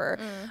folktales or whatever.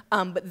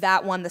 But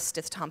that one, the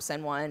Stith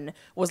Thompson one,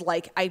 was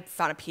like, I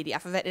found a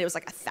PDF of it and it was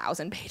like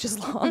 1,000 pages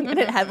long and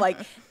it had like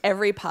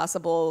every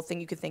possible thing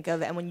you could think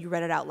of. And when you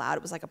read it out loud,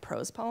 it was like a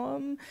prose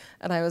poem.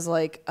 And I was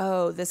like,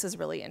 oh, this is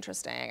really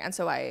interesting. And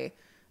so I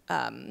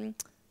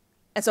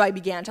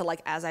began to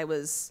like, as I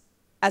was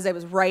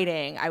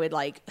writing, I would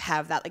like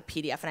have that like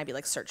PDF and I'd be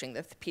like searching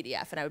the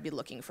PDF and I would be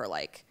looking for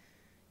like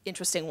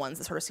interesting ones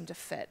that sort of seemed to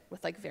fit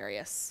with like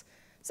various,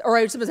 or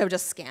I would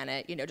just scan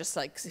it, just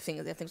like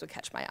things would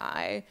catch my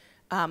eye.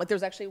 Like there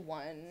was actually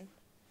one, I'm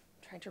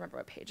trying to remember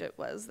what page it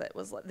was that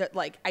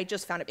like I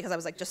just found it because I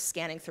was like just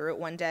scanning through it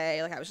one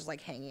day, like I was just like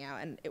hanging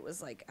out and it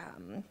was like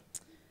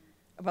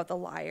about the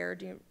liar.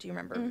 Do you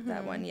remember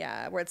that one?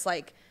 Yeah, where it's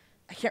like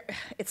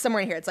it's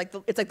somewhere in here. It's like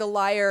the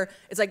liar.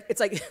 It's like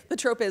the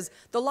trope is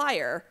the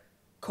liar.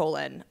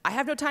 I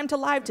have no time to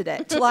lie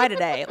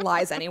today,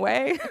 lies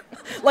anyway.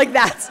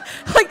 that's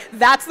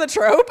the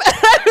trope. And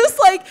I was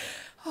like,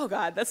 oh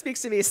God, that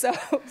speaks to me so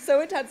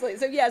intensely.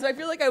 So I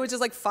feel like I would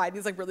just like find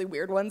these like really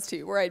weird ones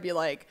too, where I'd be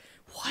like,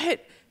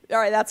 what? All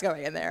right, that's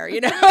going in there,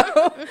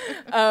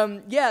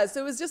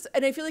 So it was just,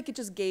 and I feel like it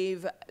just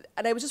gave,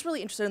 and I was just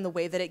really interested in the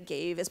way that it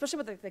gave, especially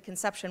with the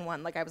conception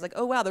one. Like I was like,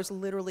 oh wow, there's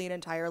literally an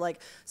entire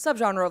like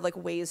subgenre of like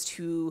ways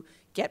to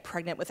get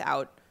pregnant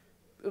without,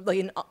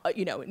 like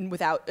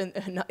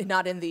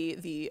not in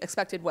the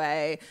expected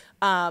way,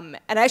 and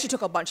I actually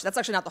took a bunch. That's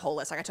actually not the whole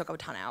list. Like I took a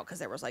ton out because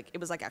it was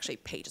like actually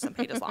pages and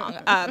pages long.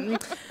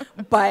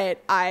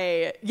 But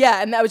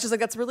and that was just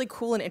like that's really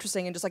cool and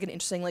interesting, and just like an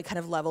interesting like kind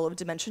of level of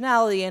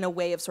dimensionality and a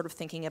way of sort of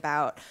thinking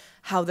about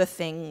how the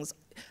things.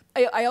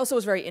 I also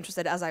was very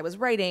interested as I was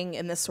writing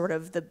in this sort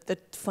of the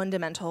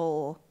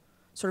fundamental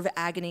sort of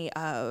agony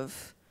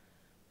of.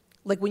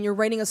 Like when you're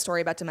writing a story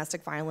about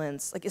domestic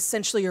violence, like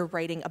essentially you're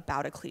writing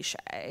about a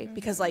cliche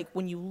because like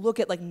when you look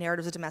at like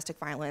narratives of domestic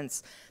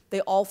violence,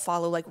 they all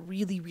follow like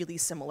really, really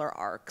similar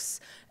arcs.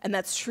 And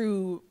that's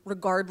true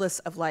regardless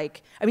of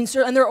like, and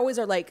there always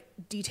are like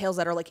details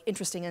that are like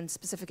interesting and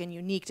specific and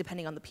unique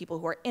depending on the people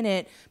who are in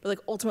it. But like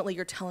ultimately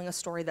you're telling a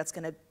story that's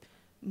gonna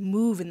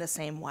move in the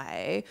same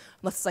way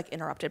unless it's like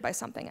interrupted by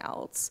something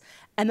else.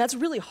 And that's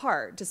really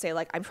hard to say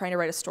like, I'm trying to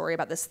write a story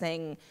about this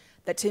thing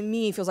that to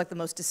me feels like the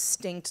most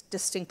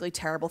distinctly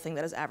terrible thing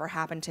that has ever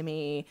happened to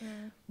me,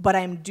 but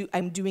I'm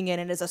doing it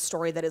and it is a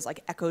story that is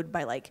like echoed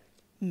by like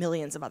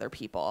millions of other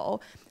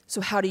people.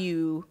 So how do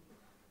you,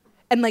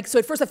 and like, so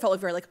at first I felt like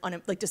very like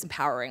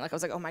disempowering. Like I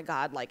was like, oh my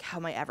God, like how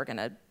am I ever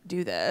gonna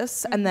do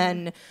this? And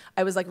then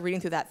I was like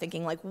reading through that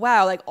thinking like,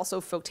 wow, like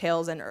also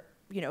folktales and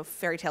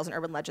fairy tales and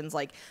urban legends,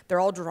 like they're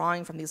all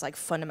drawing from these like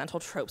fundamental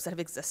tropes that have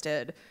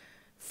existed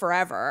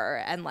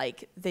forever, and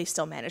like they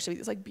still manage to be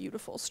these like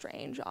beautiful,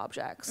 strange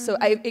objects. So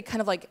it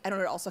kind of like, I don't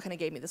know, it also kind of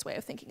gave me this way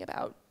of thinking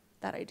about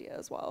that idea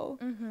as well.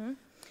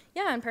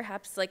 Yeah, and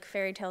perhaps like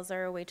fairy tales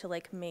are a way to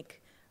like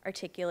make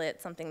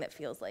articulate something that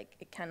feels like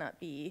it cannot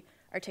be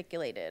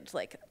articulated,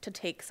 like to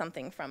take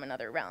something from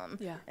another realm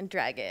and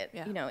drag it,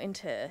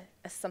 into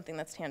something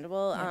that's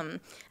tangible. And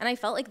I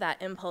felt like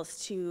that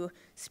impulse to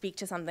speak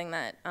to something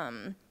that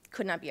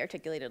could not be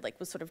articulated, like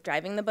was sort of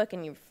driving the book,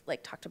 and you've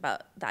like talked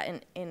about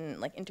that in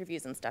like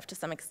interviews and stuff to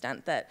some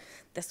extent, that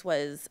this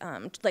was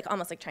like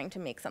almost like trying to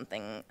make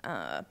something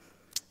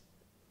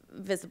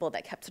visible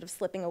that kept sort of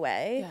slipping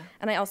away. Yeah.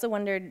 And I also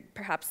wondered,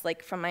 perhaps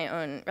like from my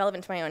own,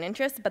 relevant to my own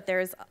interests, but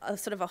there's a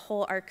sort of a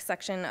whole arc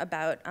section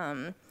about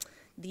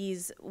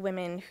these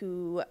women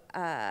who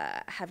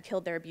have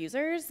killed their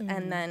abusers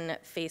and then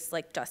face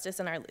like justice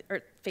in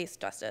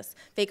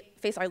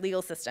face our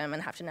legal system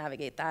and have to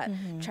navigate that,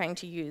 trying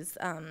to use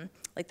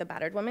like the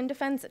battered woman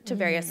defense to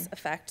various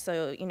effects.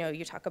 So, you know,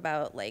 you talk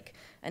about like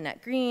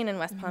Annette Green in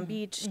West Palm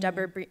Beach,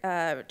 Deborah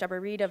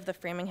Reed of the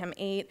Framingham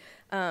 8,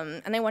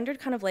 and I wondered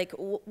kind of like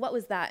what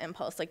was that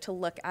impulse like to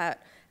look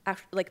at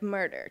like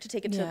murder, to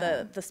take it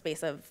to the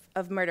space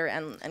of murder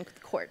and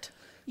court.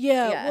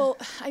 Yeah, well,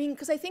 I mean,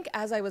 because I think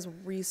as I was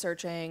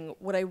researching,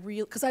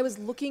 because I was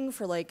looking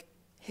for like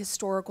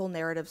historical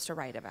narratives to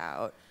write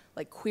about,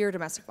 like queer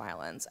domestic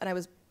violence, and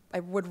I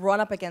would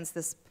run up against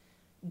this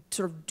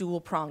sort of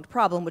dual-pronged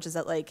problem, which is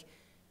that like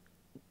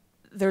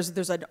there's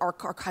an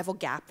archival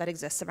gap that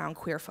exists around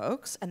queer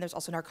folks, and there's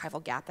also an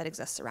archival gap that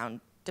exists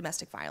around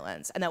domestic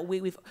violence, and that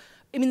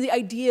the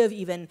idea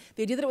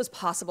that it was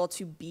possible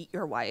to beat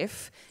your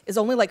wife is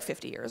only like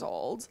 50 years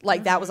old.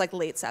 Like that was like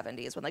late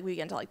 70s when like we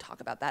began to like talk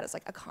about that as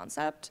like a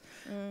concept.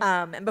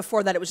 And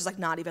before that it was just like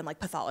not even like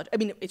pathologized. I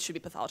mean, it should be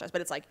pathologized,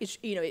 but it's like,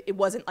 it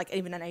wasn't like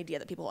even an idea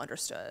that people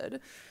understood.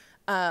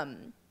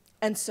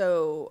 And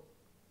so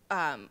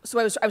I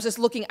was just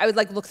looking, I would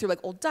like look through like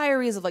old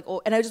diaries of like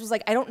old, and I just was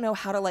like, I don't know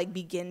how to like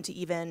begin to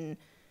even.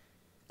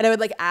 And I would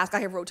like ask,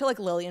 I wrote to like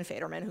Lillian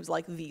Faderman, who's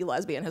like the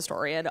lesbian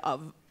historian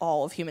of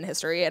all of human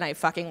history, and I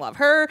fucking love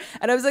her.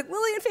 And I was like,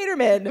 Lillian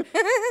Faderman,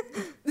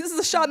 this is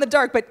a shot in the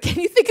dark, but can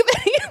you think of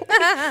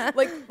any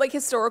like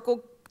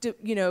historical,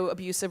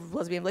 abusive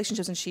lesbian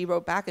relationships? And she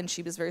wrote back, and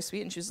she was very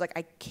sweet, and she was like,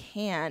 I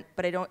can't,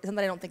 but it's not that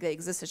I don't think they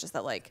exist. It's just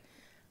that like,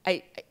 so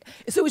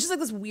it was just like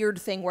this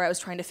weird thing where I was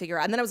trying to figure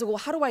out, and then I was like, well,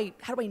 how do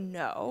I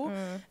know?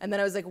 And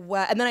then I was like,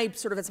 what? And then I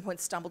sort of at some point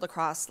stumbled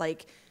across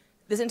like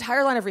this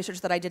entire line of research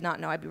that I did not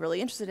know I'd be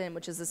really interested in,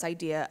 which is this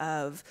idea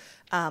of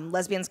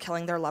lesbians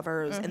killing their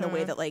lovers in the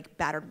way that like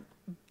battered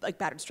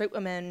straight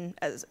women,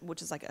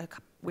 which is like a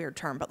weird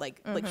term, but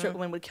like straight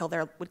women would kill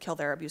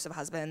their abusive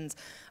husbands,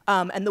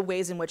 and the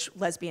ways in which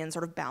lesbians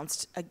sort of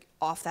bounced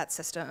off that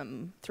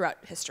system throughout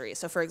history.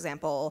 So, for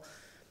example,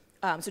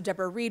 so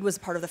Deborah Reed was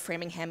part of the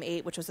Framingham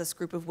 8, which was this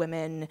group of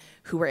women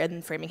who were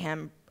in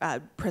Framingham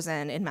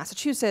prison in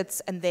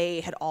Massachusetts, and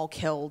they had all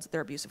killed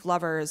their abusive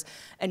lovers.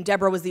 And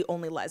Deborah was the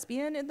only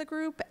lesbian in the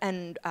group,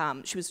 and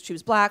she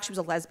was Black, she was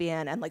a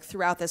lesbian, and like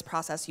throughout this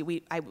process,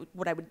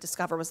 what I would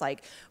discover was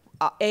like,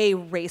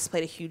 race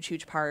played a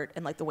huge part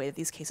in like the way that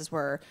these cases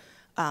were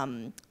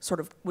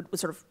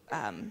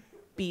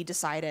be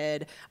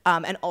decided,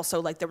 and also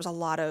like there was a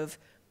lot of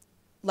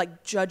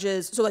like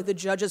judges. So like the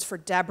judges for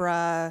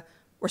Deborah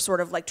were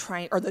sort of like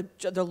trying, or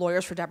the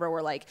lawyers for Deborah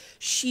were like,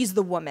 she's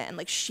the woman,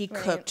 like she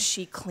cooked,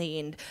 she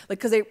cleaned, like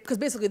because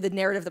basically the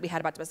narrative that we had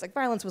about domestic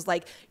violence was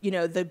like,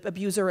 the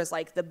abuser is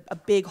like a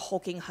big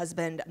hulking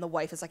husband, and the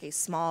wife is like a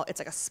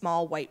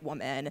small white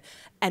woman,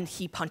 and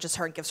he punches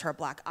her and gives her a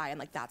black eye,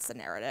 and like that's the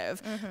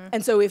narrative.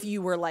 And so if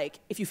you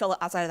fell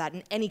outside of that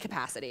in any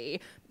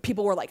capacity,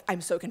 people were like,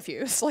 I'm so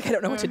confused, like I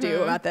don't know what to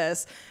do about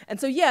this.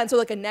 And so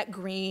like Annette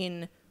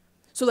Green.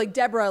 So like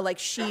Deborah, like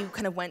she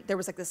kind of there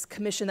was like this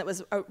commission that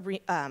was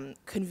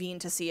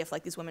convened to see if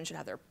like these women should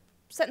have their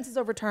sentences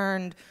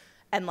overturned,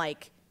 and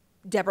like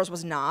Deborah's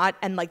was not,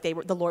 and like the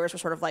lawyers were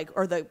sort of like,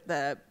 or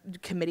the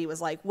committee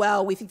was like,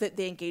 well, we think that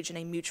they engaged in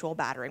a mutual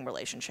battering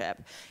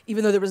relationship,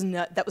 even though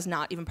that was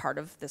not even part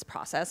of this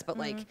process, but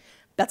like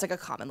that's like a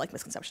common like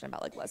misconception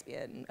about like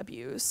lesbian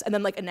abuse. And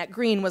then like Annette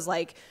Green was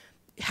like,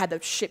 had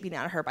the shit beaten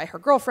out of her by her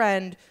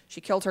girlfriend,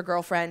 she killed her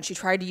girlfriend, she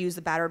tried to use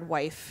the battered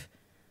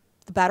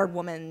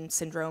woman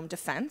syndrome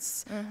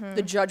defense.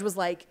 The judge was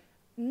like,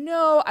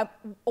 no,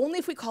 only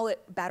if we call it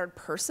battered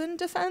person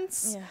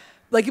defense. Yeah.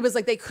 Like it was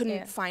like they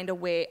couldn't find a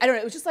way. I don't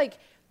know. It was just like,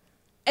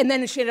 and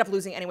then she ended up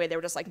losing anyway. They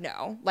were just like,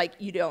 no, like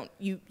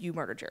you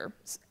murdered your.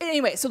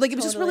 Anyway, so like it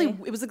was just really,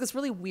 it was like this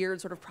really weird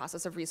sort of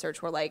process of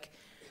research where like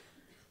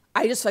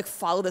I just like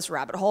follow this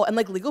rabbit hole, and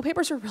like legal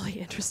papers are really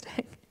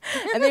interesting,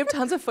 and they have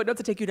tons of footnotes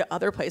that take you to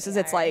other places.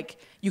 It's like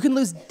you can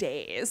lose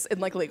days in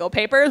like legal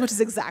papers, which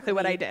is exactly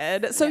what I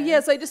did. So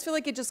so I just feel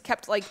like it just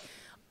kept like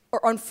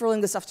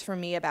unfurling the stuff for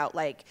me about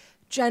like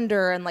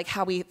gender and like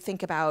how we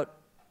think about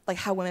like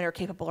how women are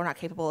capable or not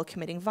capable of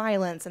committing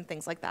violence and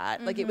things like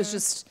that. Like it was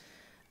just,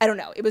 I don't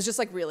know, it was just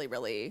like really,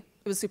 really,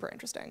 it was super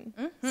interesting.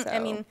 So. I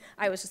mean,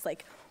 I was just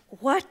like,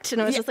 what?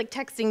 And I was just like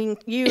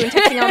texting you and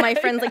texting all my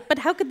friends, like, but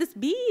how could this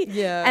be?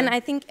 Yeah. And I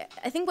think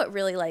what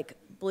really like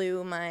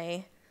blew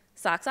my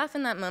socks off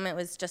in that moment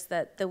was just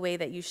that the way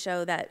that you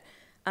show that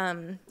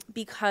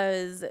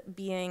because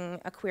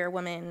being a queer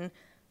woman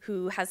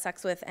who has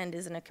sex with and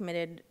is in a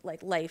committed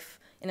like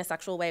life in a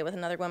sexual way with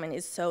another woman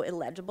is so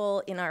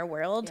illegible in our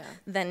world,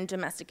 then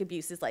domestic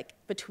abuse is like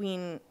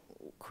between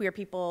queer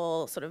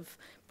people, sort of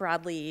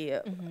broadly,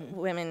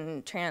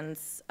 women,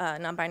 trans,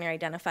 non-binary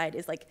identified,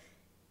 is like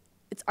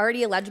it's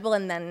already illegible,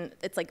 and then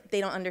it's like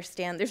they don't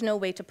understand. There's no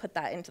way to put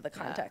that into the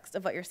context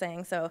of what you're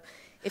saying. So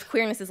if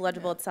queerness is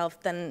legible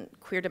itself, then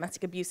queer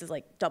domestic abuse is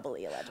like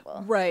doubly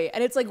illegible. Right.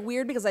 And it's like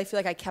weird because I feel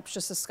like I kept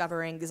just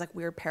discovering these like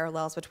weird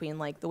parallels between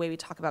like the way we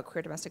talk about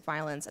queer domestic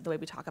violence and the way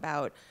we talk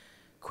about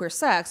queer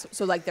sex.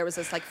 So like there was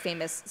this like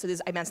famous,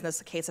 I mentioned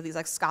this case of these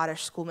like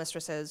Scottish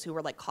schoolmistresses who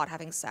were like caught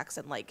having sex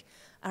in like,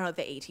 I don't know,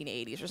 the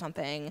 1880s or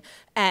something.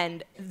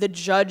 And the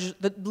judge,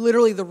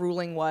 literally the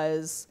ruling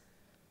was,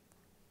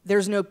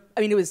 there's no,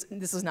 I mean,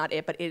 this is not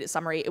it, but it is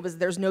summary. It was,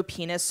 there's no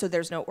penis, so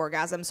there's no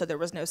orgasm, so there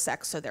was no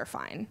sex, so they're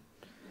fine.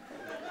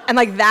 And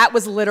like that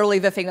was literally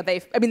the thing that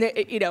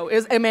it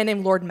was a man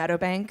named Lord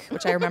Meadowbank,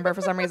 which I remember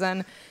for some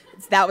reason.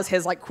 That was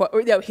his like quote.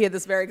 He had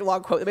this very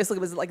long quote that basically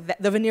was like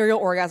the venereal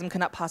orgasm could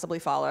not possibly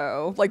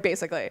follow, like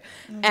basically,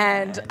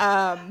 and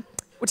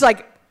which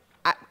like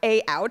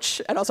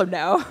ouch, and also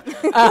no,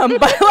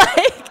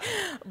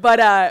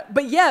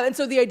 but yeah, and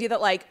so the idea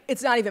that like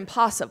it's not even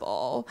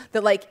possible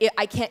that like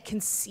I can't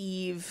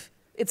conceive.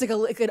 It's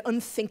like an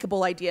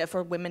unthinkable idea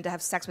for women to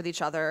have sex with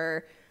each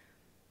other.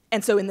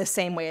 And so in the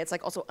same way, it's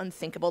like also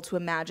unthinkable to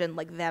imagine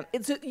like them.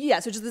 So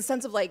just the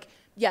sense of like,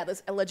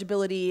 this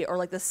illegibility or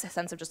like this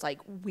sense of just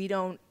like, we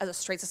don't, as a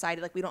straight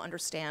society, like we don't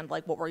understand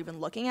like what we're even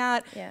looking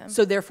at. Yeah.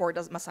 So therefore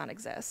it must not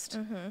exist.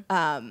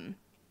 Mm-hmm.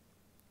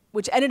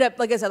 Which ended up,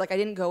 like I said, like I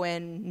didn't go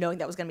in knowing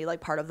that was going to be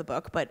like part of the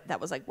book, but that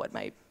was like what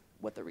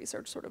the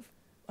research sort of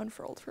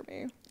unfurled for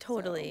me.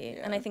 Totally. So,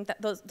 yeah. And I think that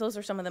those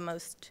are some of the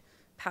most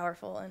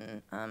powerful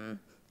and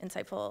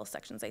insightful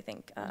sections, I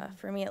think,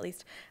 for me at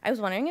least. I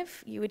was wondering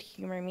if you would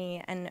humor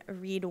me and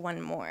read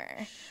one more.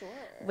 Sure.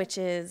 Which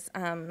is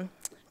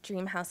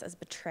Dream House as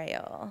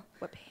Betrayal,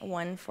 what page?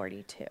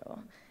 142.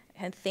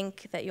 I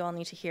think that you all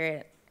need to hear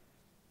it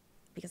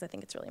because I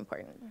think it's really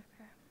important.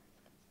 Okay.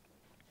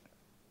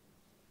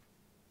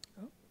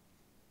 Oh.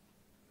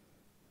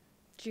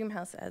 Dream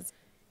House as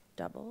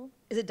double.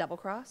 Is it double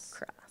cross?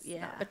 Cross,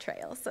 yeah. Not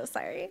betrayal, so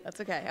sorry. That's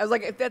okay. I was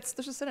like, there's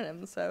just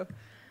synonyms, so.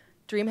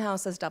 Dream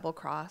House as double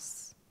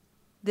cross.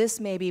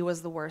 This maybe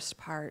was the worst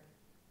part.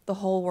 The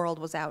whole world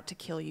was out to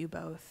kill you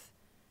both.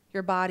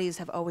 Your bodies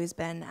have always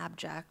been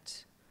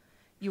abject.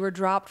 You were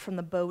dropped from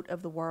the boat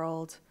of the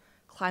world,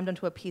 climbed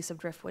onto a piece of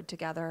driftwood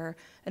together,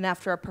 and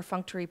after a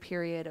perfunctory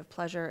period of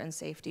pleasure and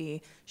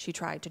safety, she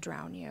tried to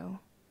drown you.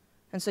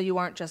 And so you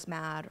aren't just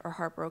mad or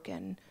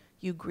heartbroken,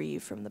 you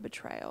grieve from the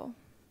betrayal.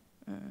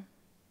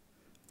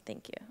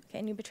 Thank you. Okay,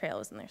 I knew betrayal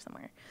was in there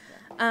somewhere.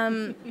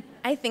 Yeah.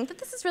 I think that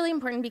this is really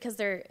important because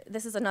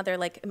this is another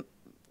like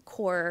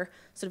core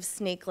sort of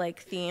snake-like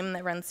theme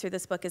that runs through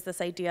this book is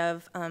this idea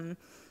of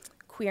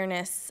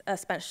queerness,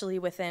 especially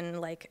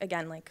within like,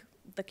 again, like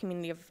the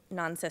community of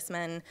non-cis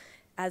men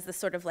as this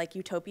sort of like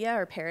utopia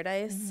or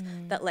paradise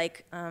that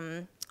like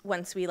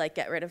once we like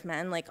get rid of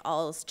men, like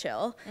all's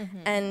chill.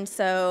 And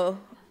so,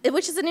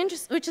 which is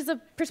a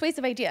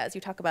persuasive idea as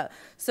you talk about.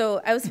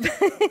 So I was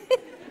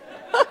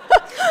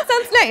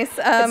sounds nice.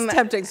 It's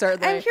tempting,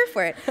 certainly. I'm here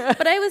for it.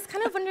 But I was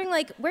kind of wondering,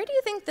 like, where do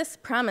you think this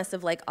promise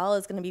of, like, all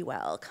is going to be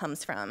well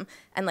comes from?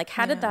 And, like,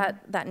 how did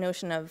that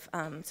notion of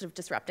sort of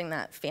disrupting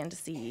that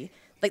fantasy,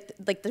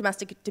 like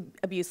domestic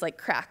abuse, like,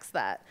 cracks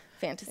that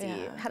fantasy?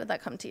 Yeah. How did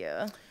that come to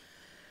you?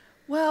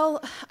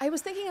 Well, I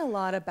was thinking a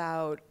lot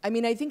about, I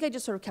mean, I think I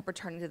just sort of kept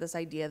returning to this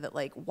idea that,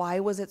 like, why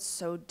was it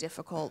so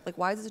difficult? Like,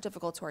 why is it so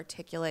difficult to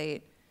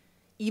articulate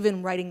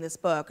even writing this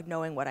book,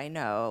 knowing what I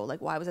know,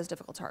 like why was this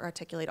difficult to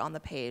articulate on the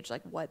page?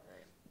 Like what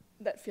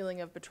that feeling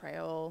of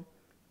betrayal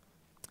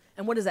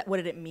and what did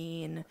it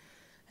mean? And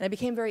I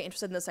became very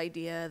interested in this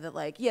idea that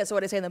like, so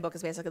what I say in the book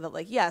is basically that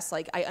like, yes,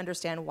 like I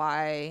understand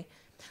why,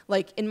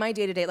 like in my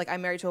day-to-day, like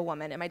I'm married to a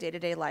woman, in my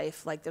day-to-day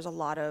life, like there's a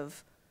lot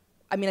of,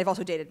 I mean, I've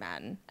also dated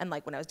men, and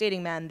like when I was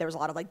dating men, there was a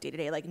lot of like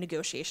day-to-day like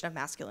negotiation of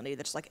masculinity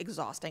that's just like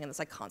exhausting and this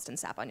like constant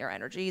sap on your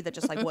energy that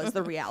just like was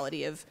the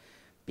reality of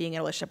being in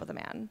a relationship with a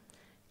man.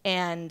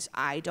 And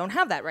I don't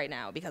have that right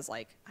now because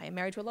like I am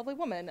married to a lovely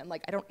woman and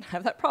like I don't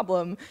have that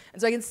problem.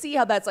 And so I can see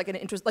how that's like an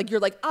interest, like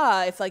you're like,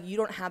 if like you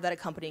don't have that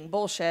accompanying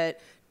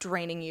bullshit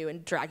draining you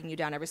and dragging you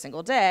down every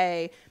single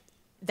day,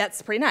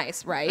 that's pretty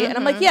nice, right? And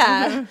I'm like,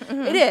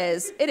 it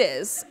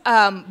is.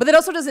 But that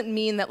also doesn't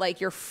mean that like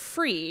you're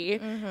free.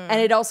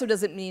 And it also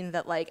doesn't mean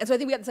that like, and so I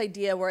think we got this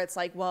idea where it's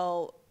like,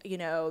 well, you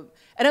know,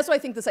 and that's why I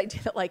think this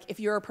idea that like if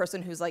you're a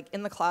person who's like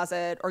in the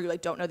closet or you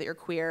like don't know that you're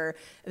queer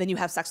and then you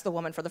have sex with a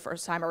woman for the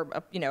first time or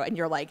you know and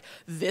you're like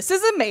this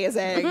is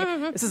amazing,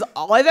 this is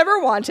all I've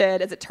ever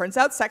wanted, as it turns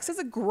out sex is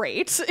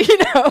great, you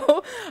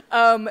know,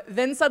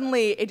 then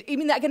suddenly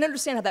I can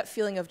understand how that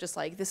feeling of just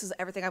like this is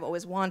everything I've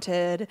always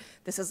wanted,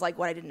 this is like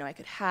what I didn't know I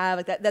could have,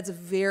 like that's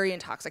very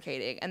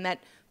intoxicating and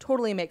that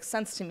totally makes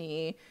sense to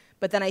me.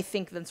 But then I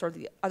think then sort of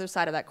the other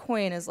side of that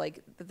coin is like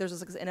that there's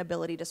this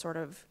inability to sort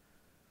of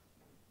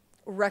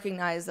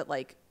recognize that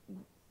like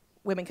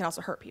women can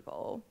also hurt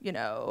people, you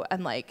know,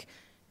 and like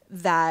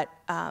that,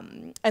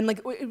 and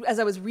like as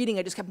I was reading,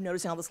 I just kept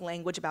noticing all this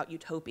language about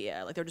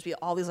utopia. Like there would just be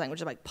all these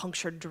languages of like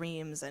punctured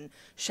dreams and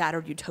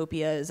shattered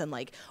utopias, and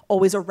like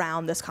always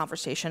around this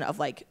conversation of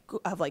like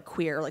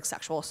queer like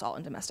sexual assault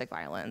and domestic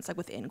violence like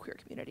within queer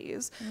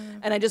communities.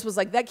 And I just was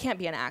like, that can't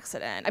be an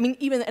accident. I mean,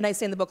 even, and I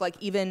say in the book, like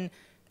even,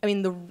 I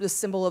mean, the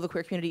symbol of the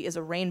queer community is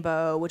a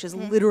rainbow, which is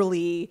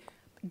literally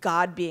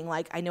God being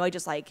like, I know I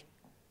just like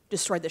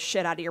destroyed the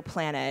shit out of your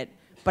planet,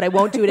 but I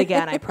won't do it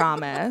again, I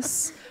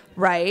promise.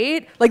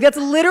 Right? Like that's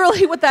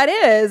literally what that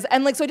is.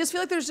 And like, so I just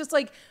feel like there's just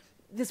like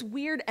this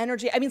weird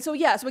energy. I mean, so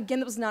yeah, so again,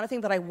 that was not a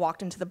thing that I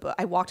walked into the book,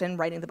 I walked in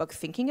writing the book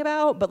thinking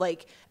about, but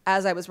like,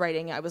 as I was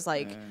writing, I was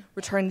like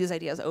returning these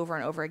ideas over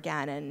and over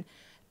again.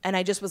 And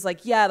I just was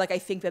like, yeah, like I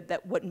think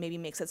that what maybe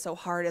makes it so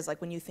hard is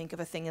like when you think of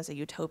a thing as a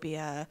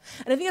utopia,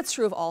 and I think that's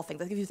true of all things.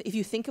 Like if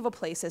you think of a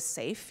place as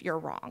safe, you're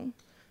wrong.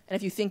 And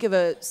if you think of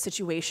a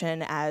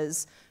situation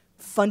as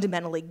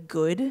fundamentally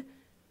good,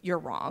 you're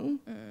wrong,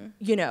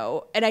 you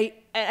know? And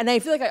I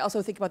feel like I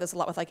also think about this a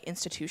lot with like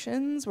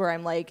institutions, where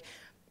I'm like,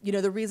 you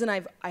know, the reason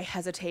I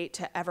hesitate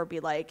to ever be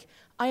like,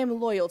 I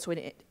am loyal to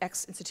an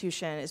X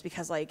institution is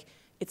because like,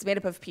 it's made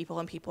up of people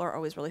and people are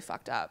always really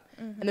fucked up.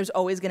 And there's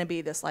always gonna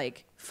be this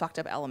like fucked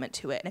up element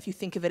to it. And if you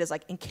think of it as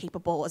like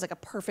incapable, as like a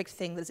perfect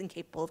thing that is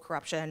incapable of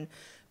corruption,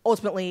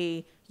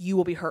 ultimately you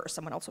will be hurt or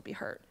someone else will be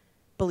hurt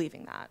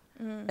believing that.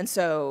 And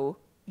so,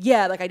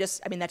 yeah, like that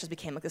just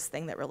became like this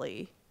thing that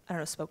really, I don't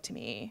know, spoke to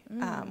me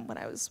when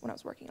I was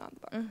working on the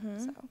book.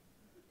 So.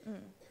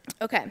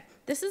 Okay,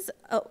 this is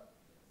a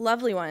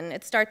lovely one.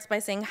 It starts by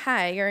saying,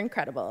 "Hi, you're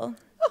incredible."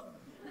 Oh.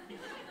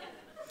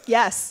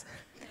 Yes.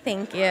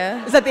 Thank you.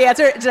 Is that the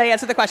answer? Did I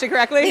answer the question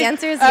correctly? The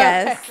answer is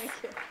yes. Okay,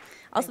 thank you.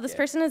 Also, this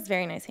person has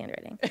very nice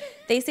handwriting.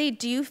 They say,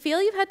 "Do you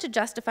feel you've had to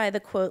justify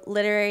the, quote,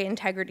 literary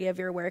integrity of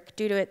your work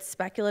due to its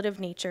speculative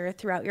nature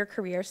throughout your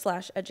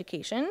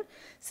career/education?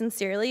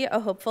 Sincerely, a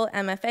hopeful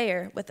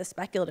MFAer with a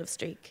speculative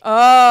streak."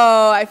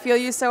 Oh, I feel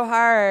you so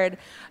hard.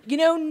 You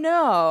know,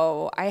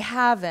 no, I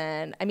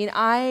haven't. I mean,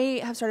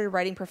 I have started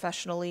writing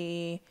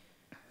professionally.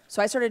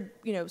 So I started,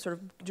 you know, sort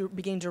of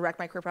beginning to direct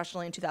my career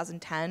professionally in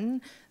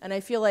 2010. And I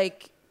feel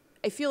like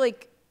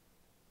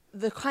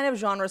the kind of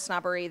genre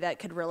snobbery that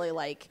could really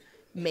like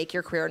make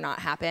your career not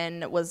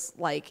happen is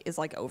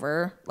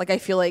over. Like I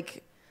feel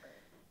like,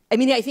 I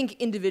mean, I think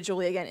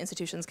individually, again,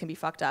 institutions can be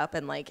fucked up,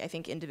 and like I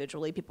think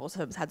individually people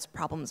have had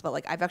problems, but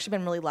like I've actually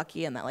been really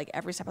lucky in that like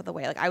every step of the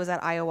way. Like I was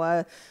at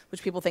Iowa,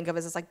 which people think of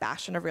as this like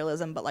bastion of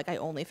realism, but like I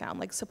only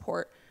found like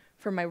support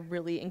for my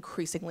really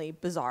increasingly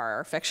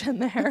bizarre fiction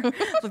there.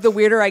 Like the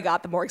weirder I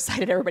got, the more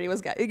excited everybody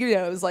was getting. You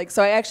know, it was like,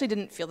 so I actually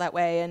didn't feel that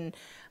way. And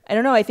I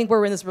don't know, I think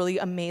we're in this really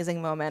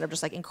amazing moment of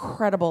just like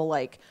incredible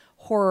like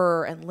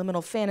horror and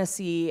liminal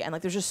fantasy, and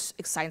like there's just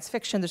like, science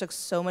fiction, there's like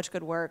so much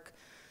good work,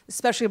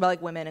 especially about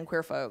like women and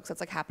queer folks, that's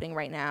like happening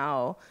right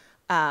now.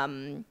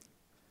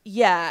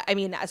 Yeah, I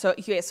mean, so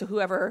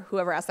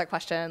whoever asked that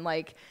question,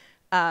 like,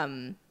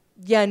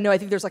 yeah, no, I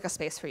think there's like a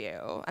space for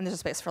you, and there's a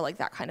space for like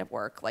that kind of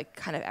work, like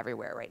kind of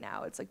everywhere right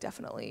now. It's like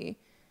definitely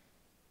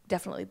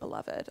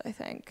beloved, I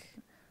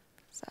think.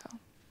 So,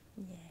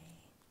 yay.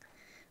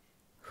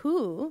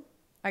 Who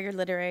are your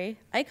literary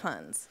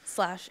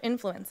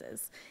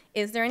icons/influences?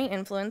 Is there any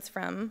influence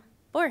from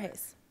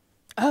Borges?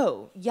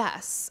 Oh,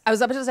 yes. I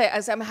was about to say,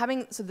 I'm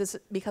having, so this,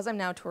 because I'm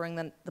now touring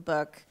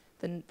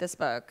this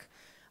book,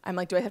 I'm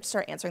like, do I have to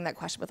start answering that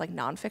question with like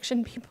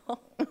nonfiction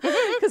people?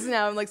 Because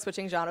now I'm like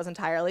switching genres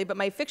entirely. But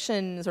my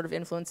fiction sort of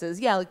influences,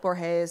 yeah, like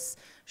Borges,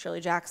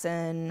 Shirley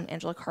Jackson,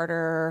 Angela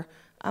Carter,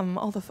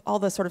 all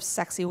the sort of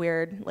sexy,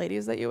 weird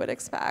ladies that you would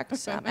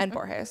expect, and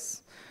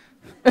Borges.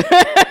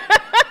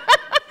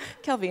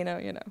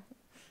 Calvino, you know.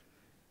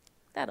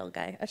 That old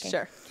guy. Okay.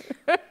 Sure.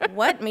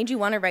 What made you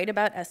want to write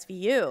about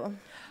SVU?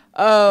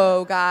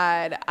 Oh,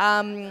 God.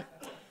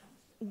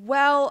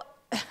 Well,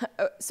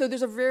 so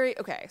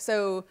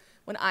so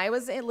when I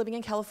was living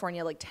in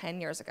California like 10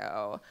 years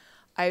ago,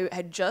 I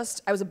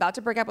was about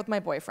to break up with my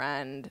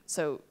boyfriend,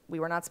 so we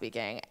were not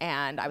speaking,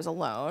 and I was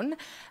alone,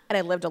 and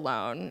I lived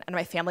alone, and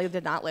my family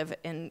did not live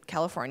in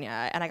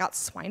California, and I got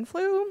swine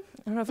flu. I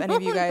don't know if any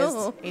of you guys,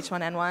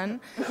 H1N1.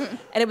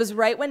 And it was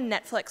right when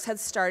Netflix had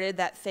started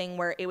that thing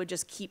where it would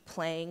just keep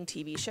playing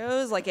TV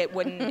shows, like it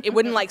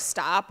wouldn't like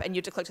stop, and you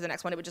had to click to the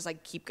next one, it would just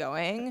like keep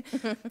going.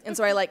 And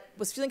so I like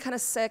was feeling kind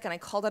of sick, and I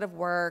called out of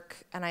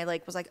work, and I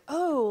like was like,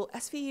 oh,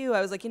 SVU.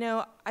 I was like, you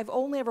know, I've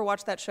only ever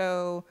watched that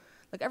show.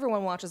 Like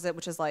everyone watches it,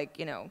 which is like,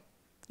 you know,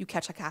 you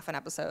catch like half an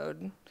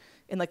episode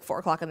in like 4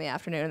 o'clock in the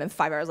afternoon, and then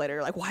 5 hours later,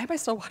 you're like, why am I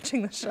still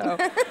watching this show?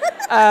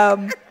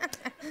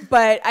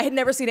 But I had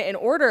never seen it in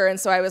order, and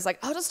so I was like,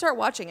 I'll just start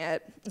watching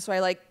it. And so I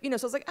like, you know,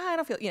 so I was like, I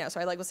don't feel, you know,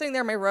 so I like was sitting there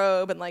in my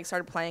robe and like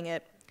started playing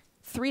it.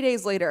 3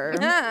 days later,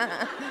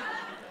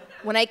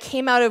 when I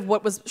came out of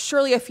what was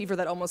surely a fever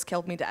that almost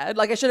killed me dead,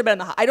 like I should have been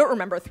in the, I don't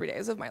remember 3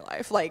 days of my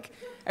life. Like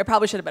I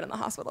probably should have been in the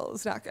hospital. It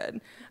was not good.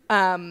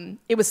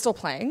 It was still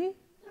playing.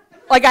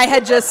 Like I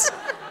had just,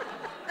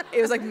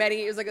 it was like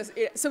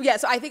so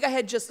I think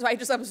I just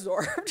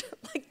absorbed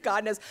like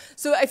God knows.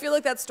 So I feel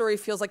like that story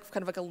feels like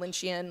kind of like a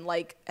Lynchian,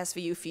 like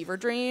SVU fever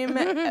dream,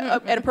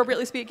 and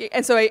appropriately speaking.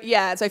 And so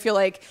I feel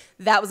like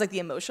that was like the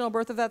emotional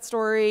birth of that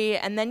story.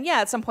 And then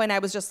at some point I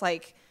was just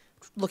like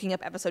looking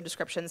up episode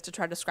descriptions to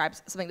try to describe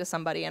something to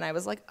somebody, and I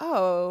was like,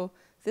 oh,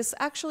 this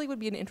actually would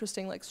be an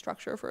interesting like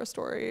structure for a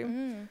story.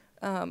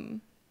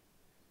 And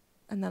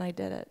then I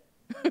did it.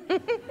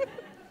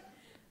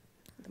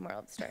 The moral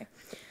of the story.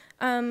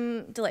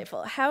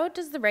 Delightful. How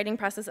does the writing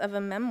process of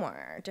a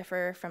memoir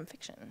differ from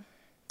fiction?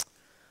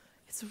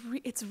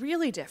 It's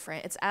really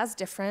different. It's as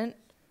different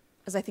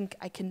as I think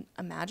I can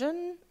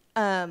imagine.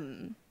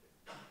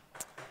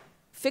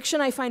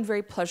 Fiction I find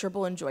very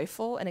pleasurable and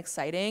joyful and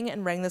exciting,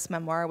 and writing this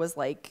memoir was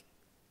like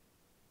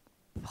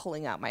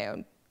pulling out my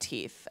own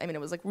teeth. I mean, it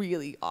was like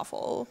really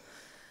awful.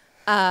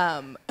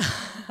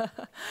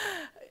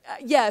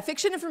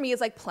 Fiction for me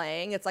is like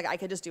playing. It's like I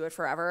could just do it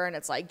forever, and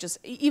it's like just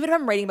even if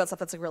I'm writing about stuff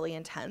that's like really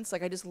intense,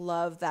 like I just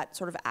love that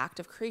sort of act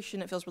of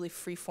creation. It feels really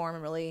free form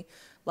and really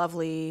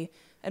lovely.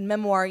 And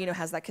memoir,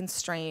 has that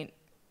constraint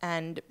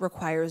and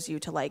requires you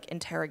to like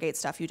interrogate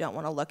stuff you don't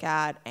want to look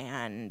at,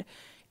 and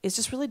it's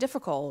just really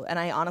difficult. And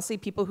I honestly,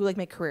 people who like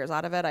make careers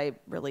out of it, I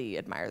really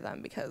admire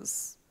them,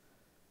 because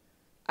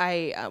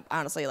I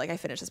honestly, like, I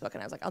finished this book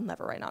and I was like, I'll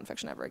never write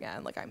nonfiction ever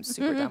again. Like, I'm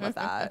super done with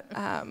that.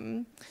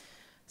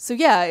 So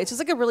yeah, it's just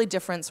like a really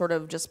different sort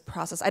of just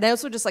process. And I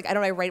also just like,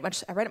 I write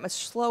it much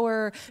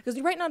slower, because when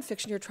you write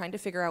nonfiction, you're trying to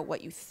figure out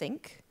what you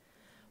think,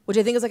 which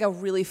I think is like a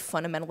really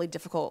fundamentally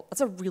difficult,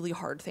 that's a really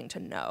hard thing to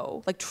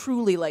know, like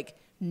truly like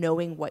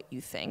knowing what you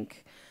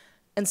think.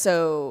 And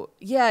so,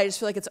 yeah, I just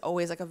feel like it's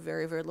always like a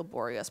very, very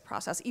laborious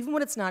process. Even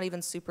when it's not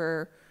even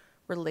super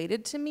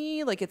related to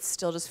me, like it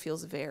still just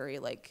feels very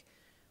like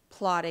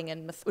plotting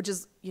and, which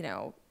is,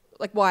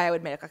 like why I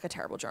would make like a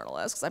terrible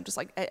journalist, because I'm just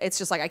like, it's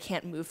just like I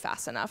can't move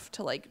fast enough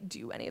to like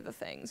do any of the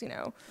things,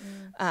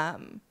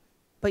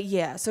 But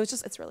yeah, so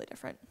it's really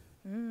different.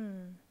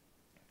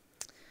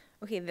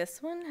 Okay,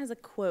 this one has a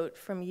quote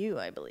from you,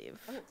 I believe.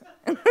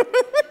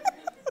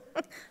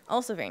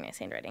 Also very nice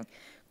handwriting.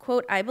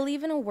 Quote, "I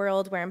believe in a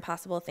world where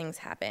impossible things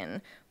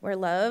happen, where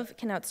love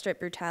can outstrip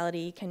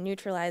brutality, can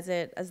neutralize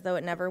it as though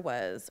it never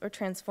was, or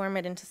transform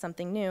it into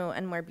something new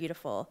and more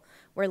beautiful,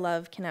 where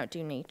love can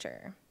outdo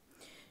nature.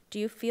 Do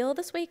you feel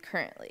this way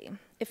currently?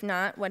 If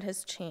not, what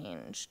has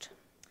changed?"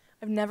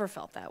 I've never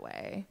felt that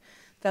way.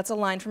 That's a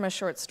line from a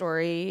short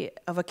story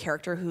of a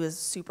character who is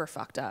super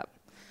fucked up.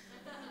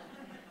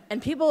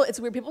 And it's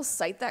weird, people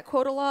cite that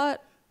quote a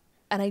lot,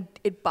 and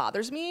it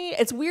bothers me.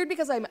 It's weird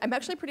because I'm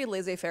actually pretty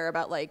laissez-faire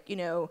about like,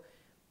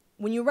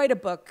 when you write a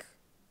book,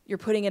 you're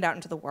putting it out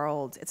into the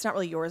world. It's not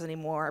really yours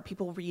anymore.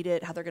 People read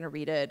it, how they're gonna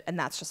read it, and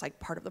that's just like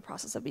part of the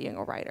process of being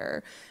a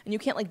writer. And you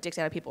can't like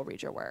dictate how people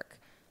read your work.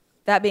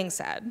 That being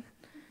said,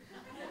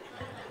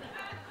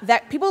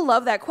 that people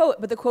love that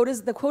quote, but the quote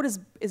is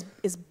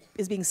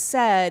being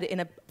said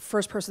in a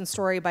first-person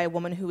story by a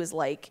woman who is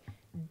like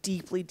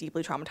deeply,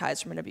 deeply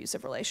traumatized from an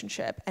abusive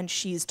relationship, and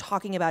she's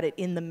talking about it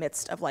in the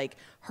midst of like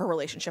her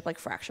relationship like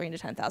fracturing into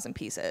 10,000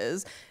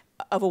 pieces,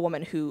 of a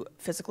woman who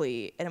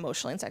physically and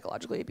emotionally and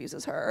psychologically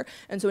abuses her.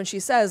 And so when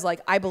she says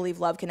like, I believe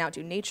love can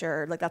outdo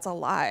nature, like that's a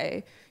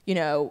lie.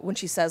 When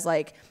she says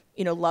like,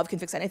 love can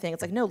fix anything,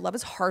 it's like, no, love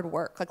is hard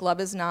work. Like love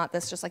is not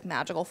this just like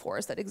magical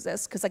force that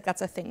exists, because like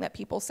that's a thing that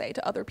people say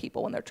to other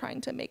people when they're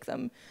trying to make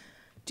them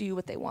do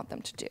what they want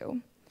them to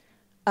do.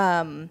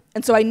 And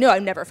so I know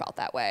I've never felt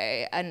that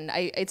way, and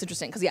it's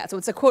interesting because so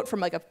it's a quote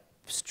from like a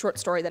short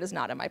story that is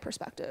not in my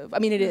perspective. I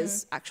mean, it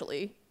is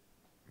actually.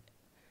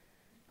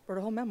 Wrote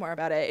a whole memoir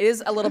about it. It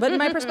is a little bit in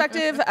my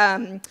perspective.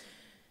 That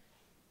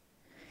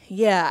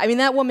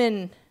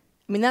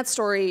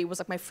story was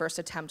like my first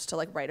attempt to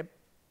like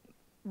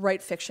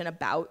write fiction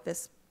about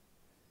this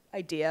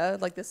idea,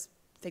 like this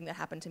thing that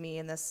happened to me,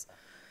 and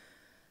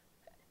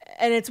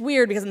it's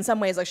weird because in some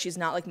ways like she's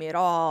not like me at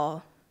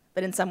all.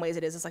 But in some ways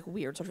it is this like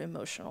weird sort of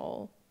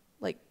emotional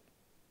like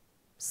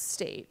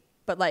state.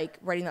 But like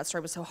writing that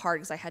story was so hard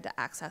because I had to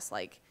access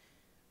like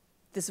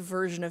this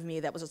version of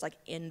me that was just like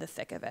in the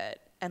thick of it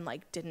and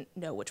like didn't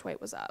know which way it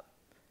was up.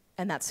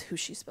 And that's who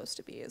she's supposed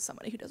to be, is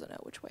somebody who doesn't know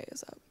which way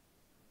is up.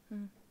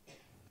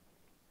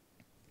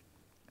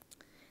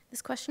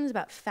 This question is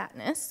about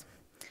fatness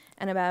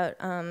and about,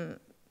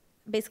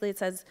 basically it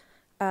says,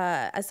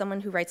 as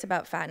someone who writes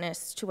about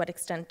fatness, to what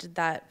extent did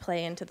that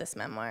play into this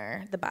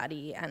memoir, the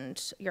body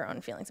and your own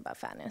feelings about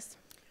fatness?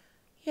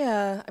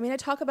 Yeah, I mean, I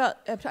talk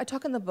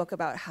in the book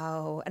about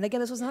how, and again,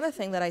 this was not a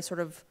thing that I sort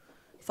of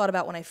thought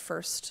about when I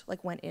first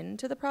like went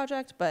into the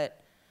project,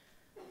 but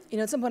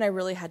at some point I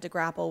really had to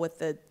grapple with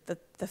the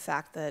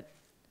fact that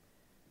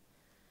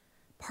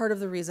part of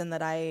the reason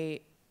that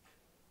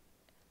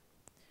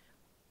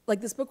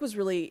this book was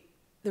really,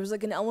 there was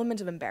like an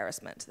element of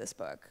embarrassment to this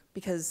book,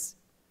 because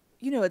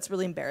it's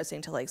really embarrassing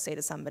to like say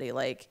to somebody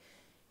like,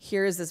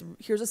 here's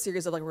a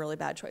series of like really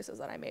bad choices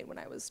that I made when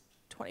I was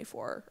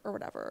 24 or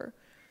whatever.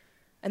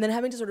 And then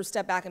having to sort of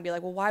step back and be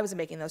like, well, why was I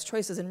making those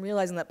choices? And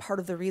realizing that part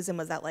of the reason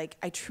was that like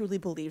I truly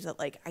believed that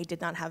like I did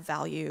not have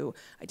value,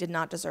 I did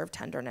not deserve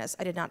tenderness,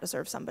 I did not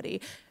deserve somebody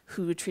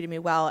who treated me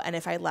well, and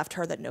if I left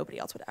her, that nobody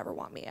else would ever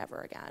want me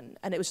ever again.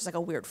 And it was just like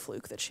a weird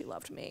fluke that she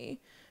loved me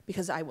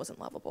because I wasn't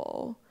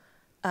lovable.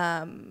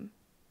 And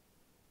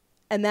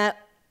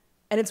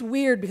it's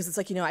weird because it's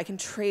like, you know, I can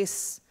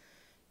trace,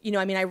 you know,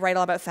 I mean, I write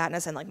all about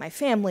fatness and like my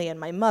family and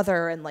my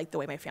mother and like the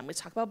way my families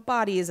talk about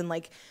bodies, and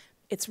like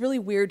it's really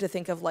weird to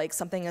think of like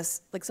something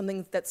as like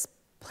something that's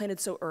planted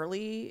so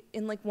early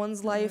in like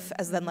one's life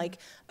as then like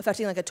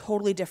affecting like a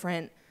totally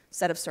different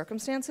set of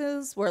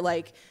circumstances where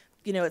like,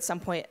 you know, at some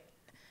point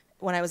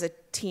when I was a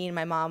teen,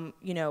 my mom,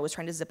 you know, was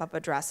trying to zip up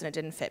a dress and it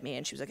didn't fit me,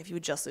 and she was like, if you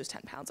would just lose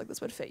 10 pounds, like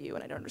this would fit you,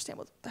 and I don't understand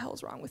what the hell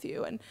is wrong with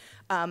you. And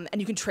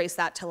you can trace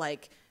that to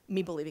like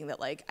me believing that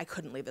like I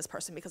couldn't leave this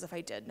person because if I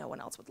did, no one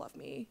else would love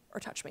me or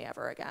touch me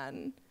ever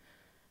again.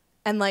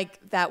 And like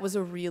that was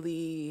a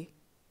really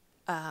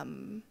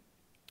awful,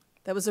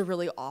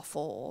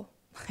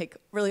 like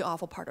really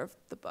awful part of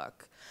the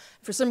book.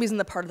 For some reason,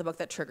 the part of the book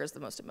that triggers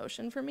the most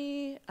emotion for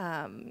me,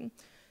 and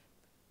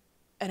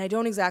I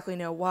don't exactly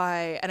know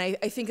why. And I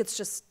think it's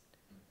just,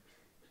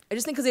 I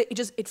just think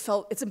because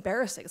it's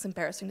embarrassing. It's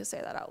embarrassing to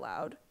say that out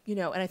loud, you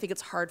know. And I think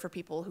it's hard for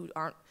people who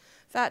aren't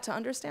fat to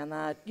understand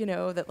that, you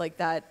know, that like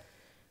that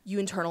you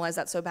internalize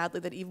that so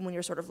badly that even when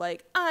you're sort of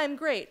like, I'm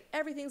great,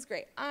 everything's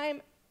great,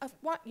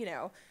 you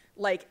know,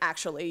 like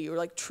actually you're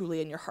like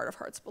truly in your heart of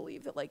hearts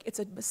believe that like it's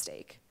a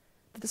mistake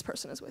that this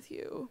person is with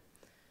you.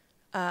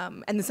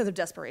 And the sense of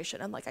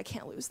desperation and like I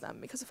can't lose them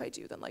because if I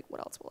do, then like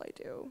what else will I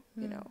do,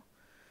 you know?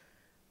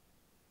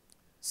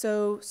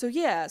 So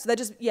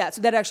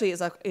that actually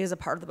is a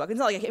part of the book. It's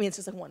not like, I mean, it's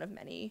just like one of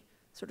many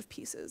sort of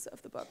pieces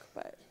of the book,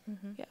 but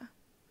yeah.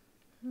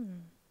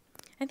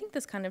 I think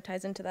this kind of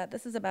ties into that.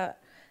 This is about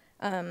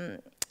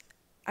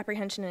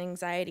apprehension and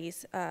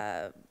anxieties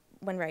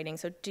when writing.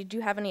 So did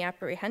you have any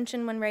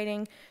apprehension when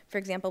writing? For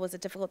example, was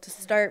it difficult to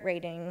start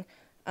writing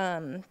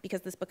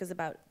because this book is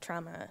about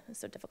trauma, it's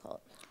so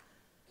difficult?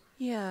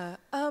 Yeah.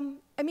 I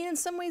mean, in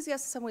some ways,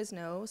 yes, in some ways,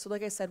 no. So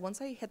like I said, once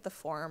I hit the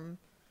form,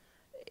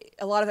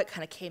 a lot of it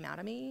kind of came out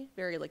of me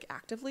very like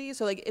actively.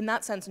 So like in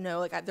that sense, no,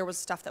 like there was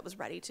stuff that was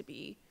ready to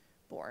be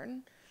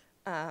born.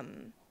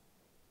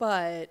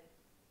 But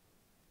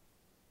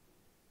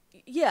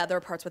yeah, there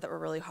were parts of it that were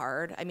really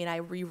hard. I mean,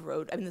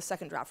 the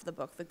second draft of the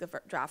book, like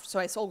the draft, so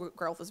I Soul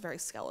Girl was a very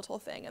skeletal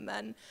thing, and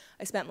then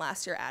I spent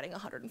last year adding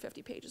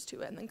 150 pages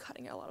to it and then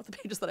cutting out a lot of the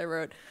pages that I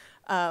wrote.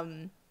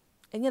 And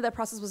yeah, that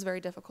process was very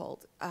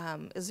difficult.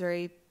 It was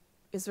very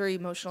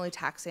emotionally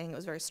taxing. It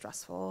was very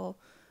stressful.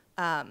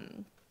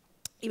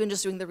 Even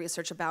just doing the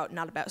research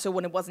so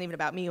when it wasn't even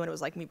about me, when it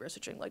was like me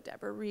researching like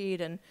Deborah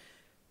Reed and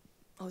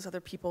all these other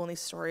people in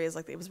these stories,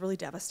 like it was really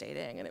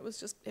devastating, and it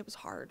was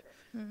hard.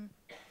 And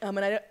I'm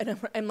like, I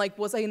don't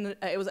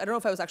know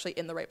if I was actually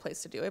in the right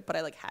place to do it, but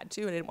I like had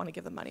to, and I didn't want to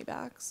give the money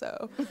back,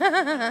 so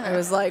I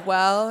was like,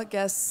 well, I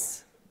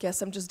guess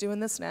I'm just doing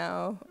this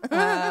now.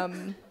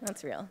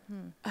 That's real.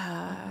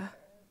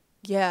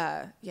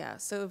 Yeah.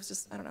 So it was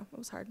just, I don't know, it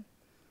was hard.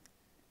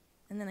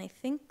 And then I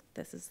think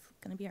this is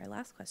going to be our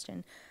last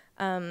question.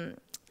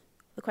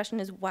 The question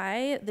is,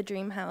 why the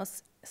dream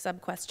house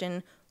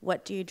sub-question,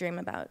 what do you dream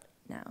about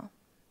now?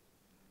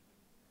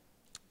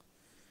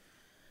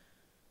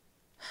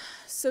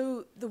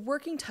 So the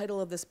working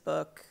title of this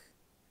book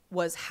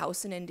was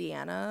House in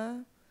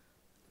Indiana,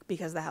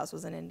 because the house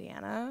was in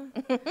Indiana.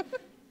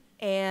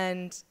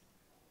 And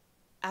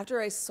after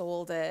I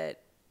sold it,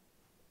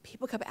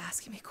 people kept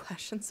asking me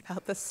questions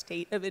about the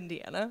state of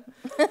Indiana.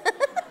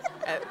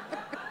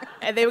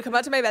 And they would come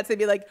out to my events, they'd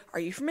be like, are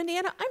you from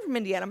Indiana? I'm from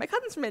Indiana. My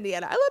cousin's from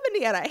Indiana. I love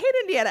Indiana. I hate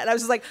Indiana. And I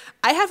was just like,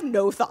 I have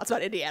no thoughts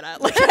about Indiana.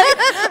 Like,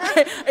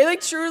 I like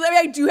truly, I mean,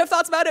 I do have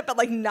thoughts about it, but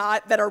like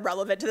not that are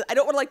relevant to I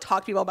don't want to like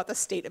talk to people about the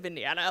state of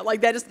Indiana.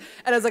 Like that just,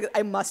 and I was like,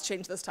 I must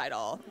change this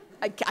title.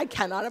 I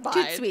cannot abide.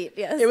 Too sweet,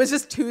 yes. It was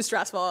just too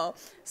stressful.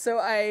 So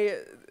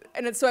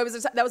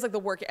that was like the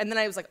work, and then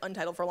I was like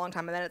untitled for a long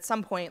time. And then at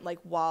some point, like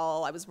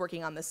while I was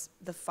working on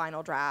the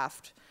final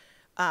draft,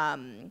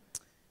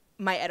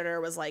 my editor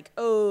was like,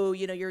 oh,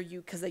 you know,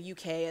 because the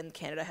UK and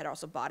Canada had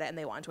also bought it, and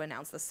they wanted to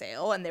announce the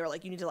sale, and they were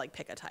like, you need to like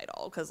pick a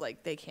title, because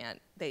like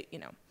you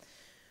know.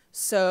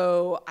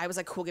 So I was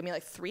like, cool, give me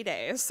like 3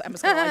 days. I'm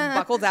just gonna like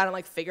buckle down and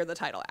like figure the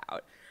title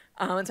out.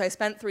 And so I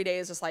spent 3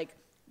 days just like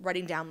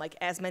writing down like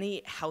as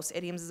many house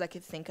idioms as I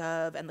could think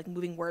of, and like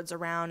moving words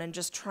around, and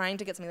just trying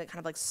to get something that kind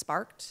of like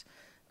sparked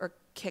or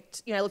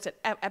kicked. You know, I looked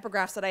at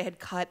epigraphs that I had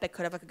cut that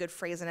could have like a good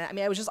phrase in it. I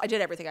mean, I did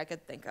everything I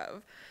could think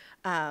of.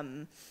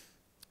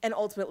 And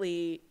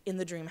ultimately, In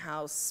the Dream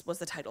House was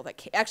the title that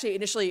came. Actually,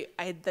 initially,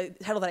 the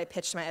title that I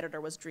pitched to my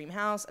editor was Dream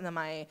House, and then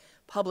my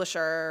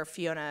publisher,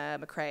 Fiona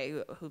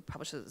McRae, who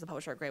is the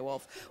publisher at Grey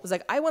Wolf, was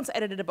like, I once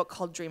edited a book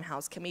called Dream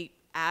House. Can we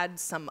add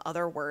some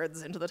other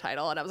words into the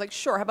title? And I was like,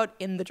 sure, how about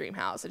In the Dream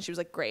House? And she was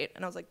like, great.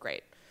 And I was like,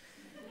 great.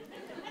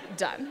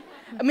 Done.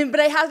 I mean, but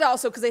I had to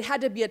also, because it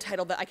had to be a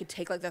title that I could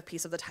take like the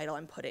piece of the title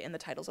and put it in the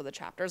titles of the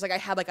chapters. Like I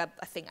had like a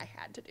thing I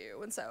had to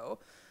do. And so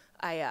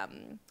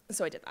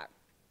So I did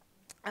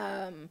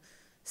that.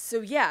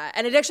 So yeah,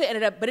 and it actually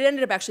ended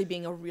up actually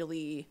being a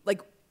really,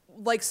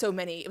 like so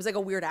many, it was like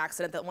a weird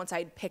accident that once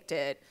I'd picked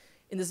it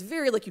in this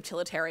very like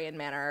utilitarian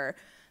manner,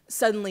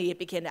 suddenly it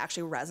began to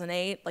actually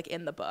resonate like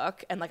in the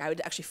book, and like I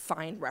would actually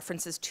find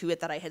references to it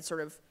that I had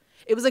sort of,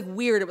 it was like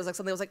weird, it was like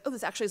something I was like, oh,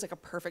 this actually is like a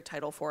perfect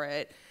title for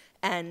it.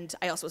 And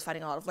I also was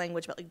finding a lot of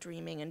language about like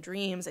dreaming and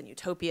dreams and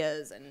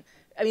utopias, and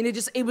I mean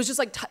it was just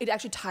like it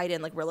actually tied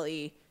in like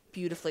really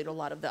beautifully to a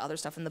lot of the other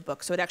stuff in the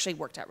book, so it actually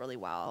worked out really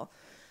well.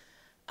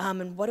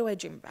 And what do I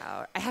dream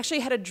about? I actually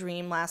had a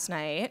dream last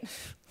night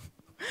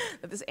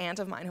that this aunt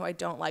of mine who I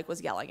don't like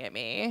was yelling at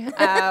me.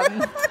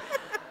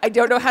 I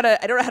don't know how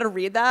to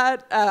read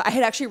that. I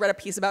had actually read a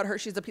piece about her.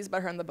 She's a piece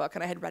about her in the book,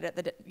 and I had read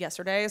it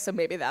yesterday, so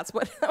maybe that's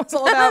what that was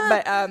all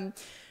about.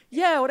 But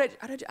yeah,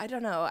 I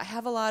don't know. I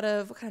have a lot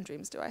of, what kind of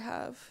dreams do I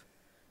have?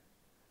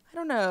 I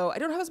don't know. I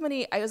don't have as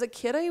many. I was a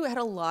kid. I had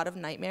a lot of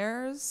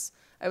nightmares.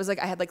 I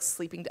had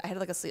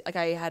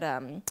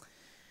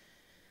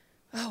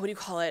what do you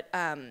call it?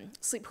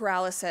 Sleep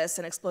paralysis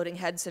and exploding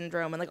head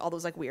syndrome and like all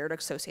those like weird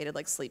associated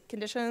like sleep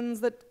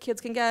conditions that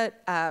kids can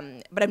get.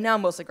 But I've now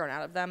mostly grown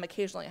out of them.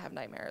 Occasionally I have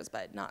nightmares,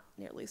 but not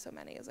nearly so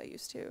many as I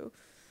used to.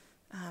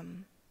 I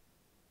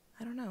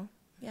don't know.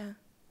 Yeah.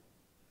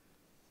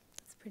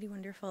 It's pretty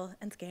wonderful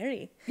and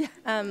scary. Yeah.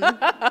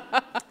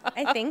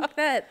 I think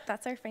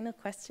that's our final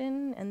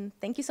question. And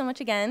thank you so much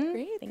again.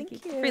 Great, thank you.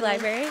 Free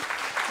Library.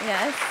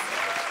 Yes.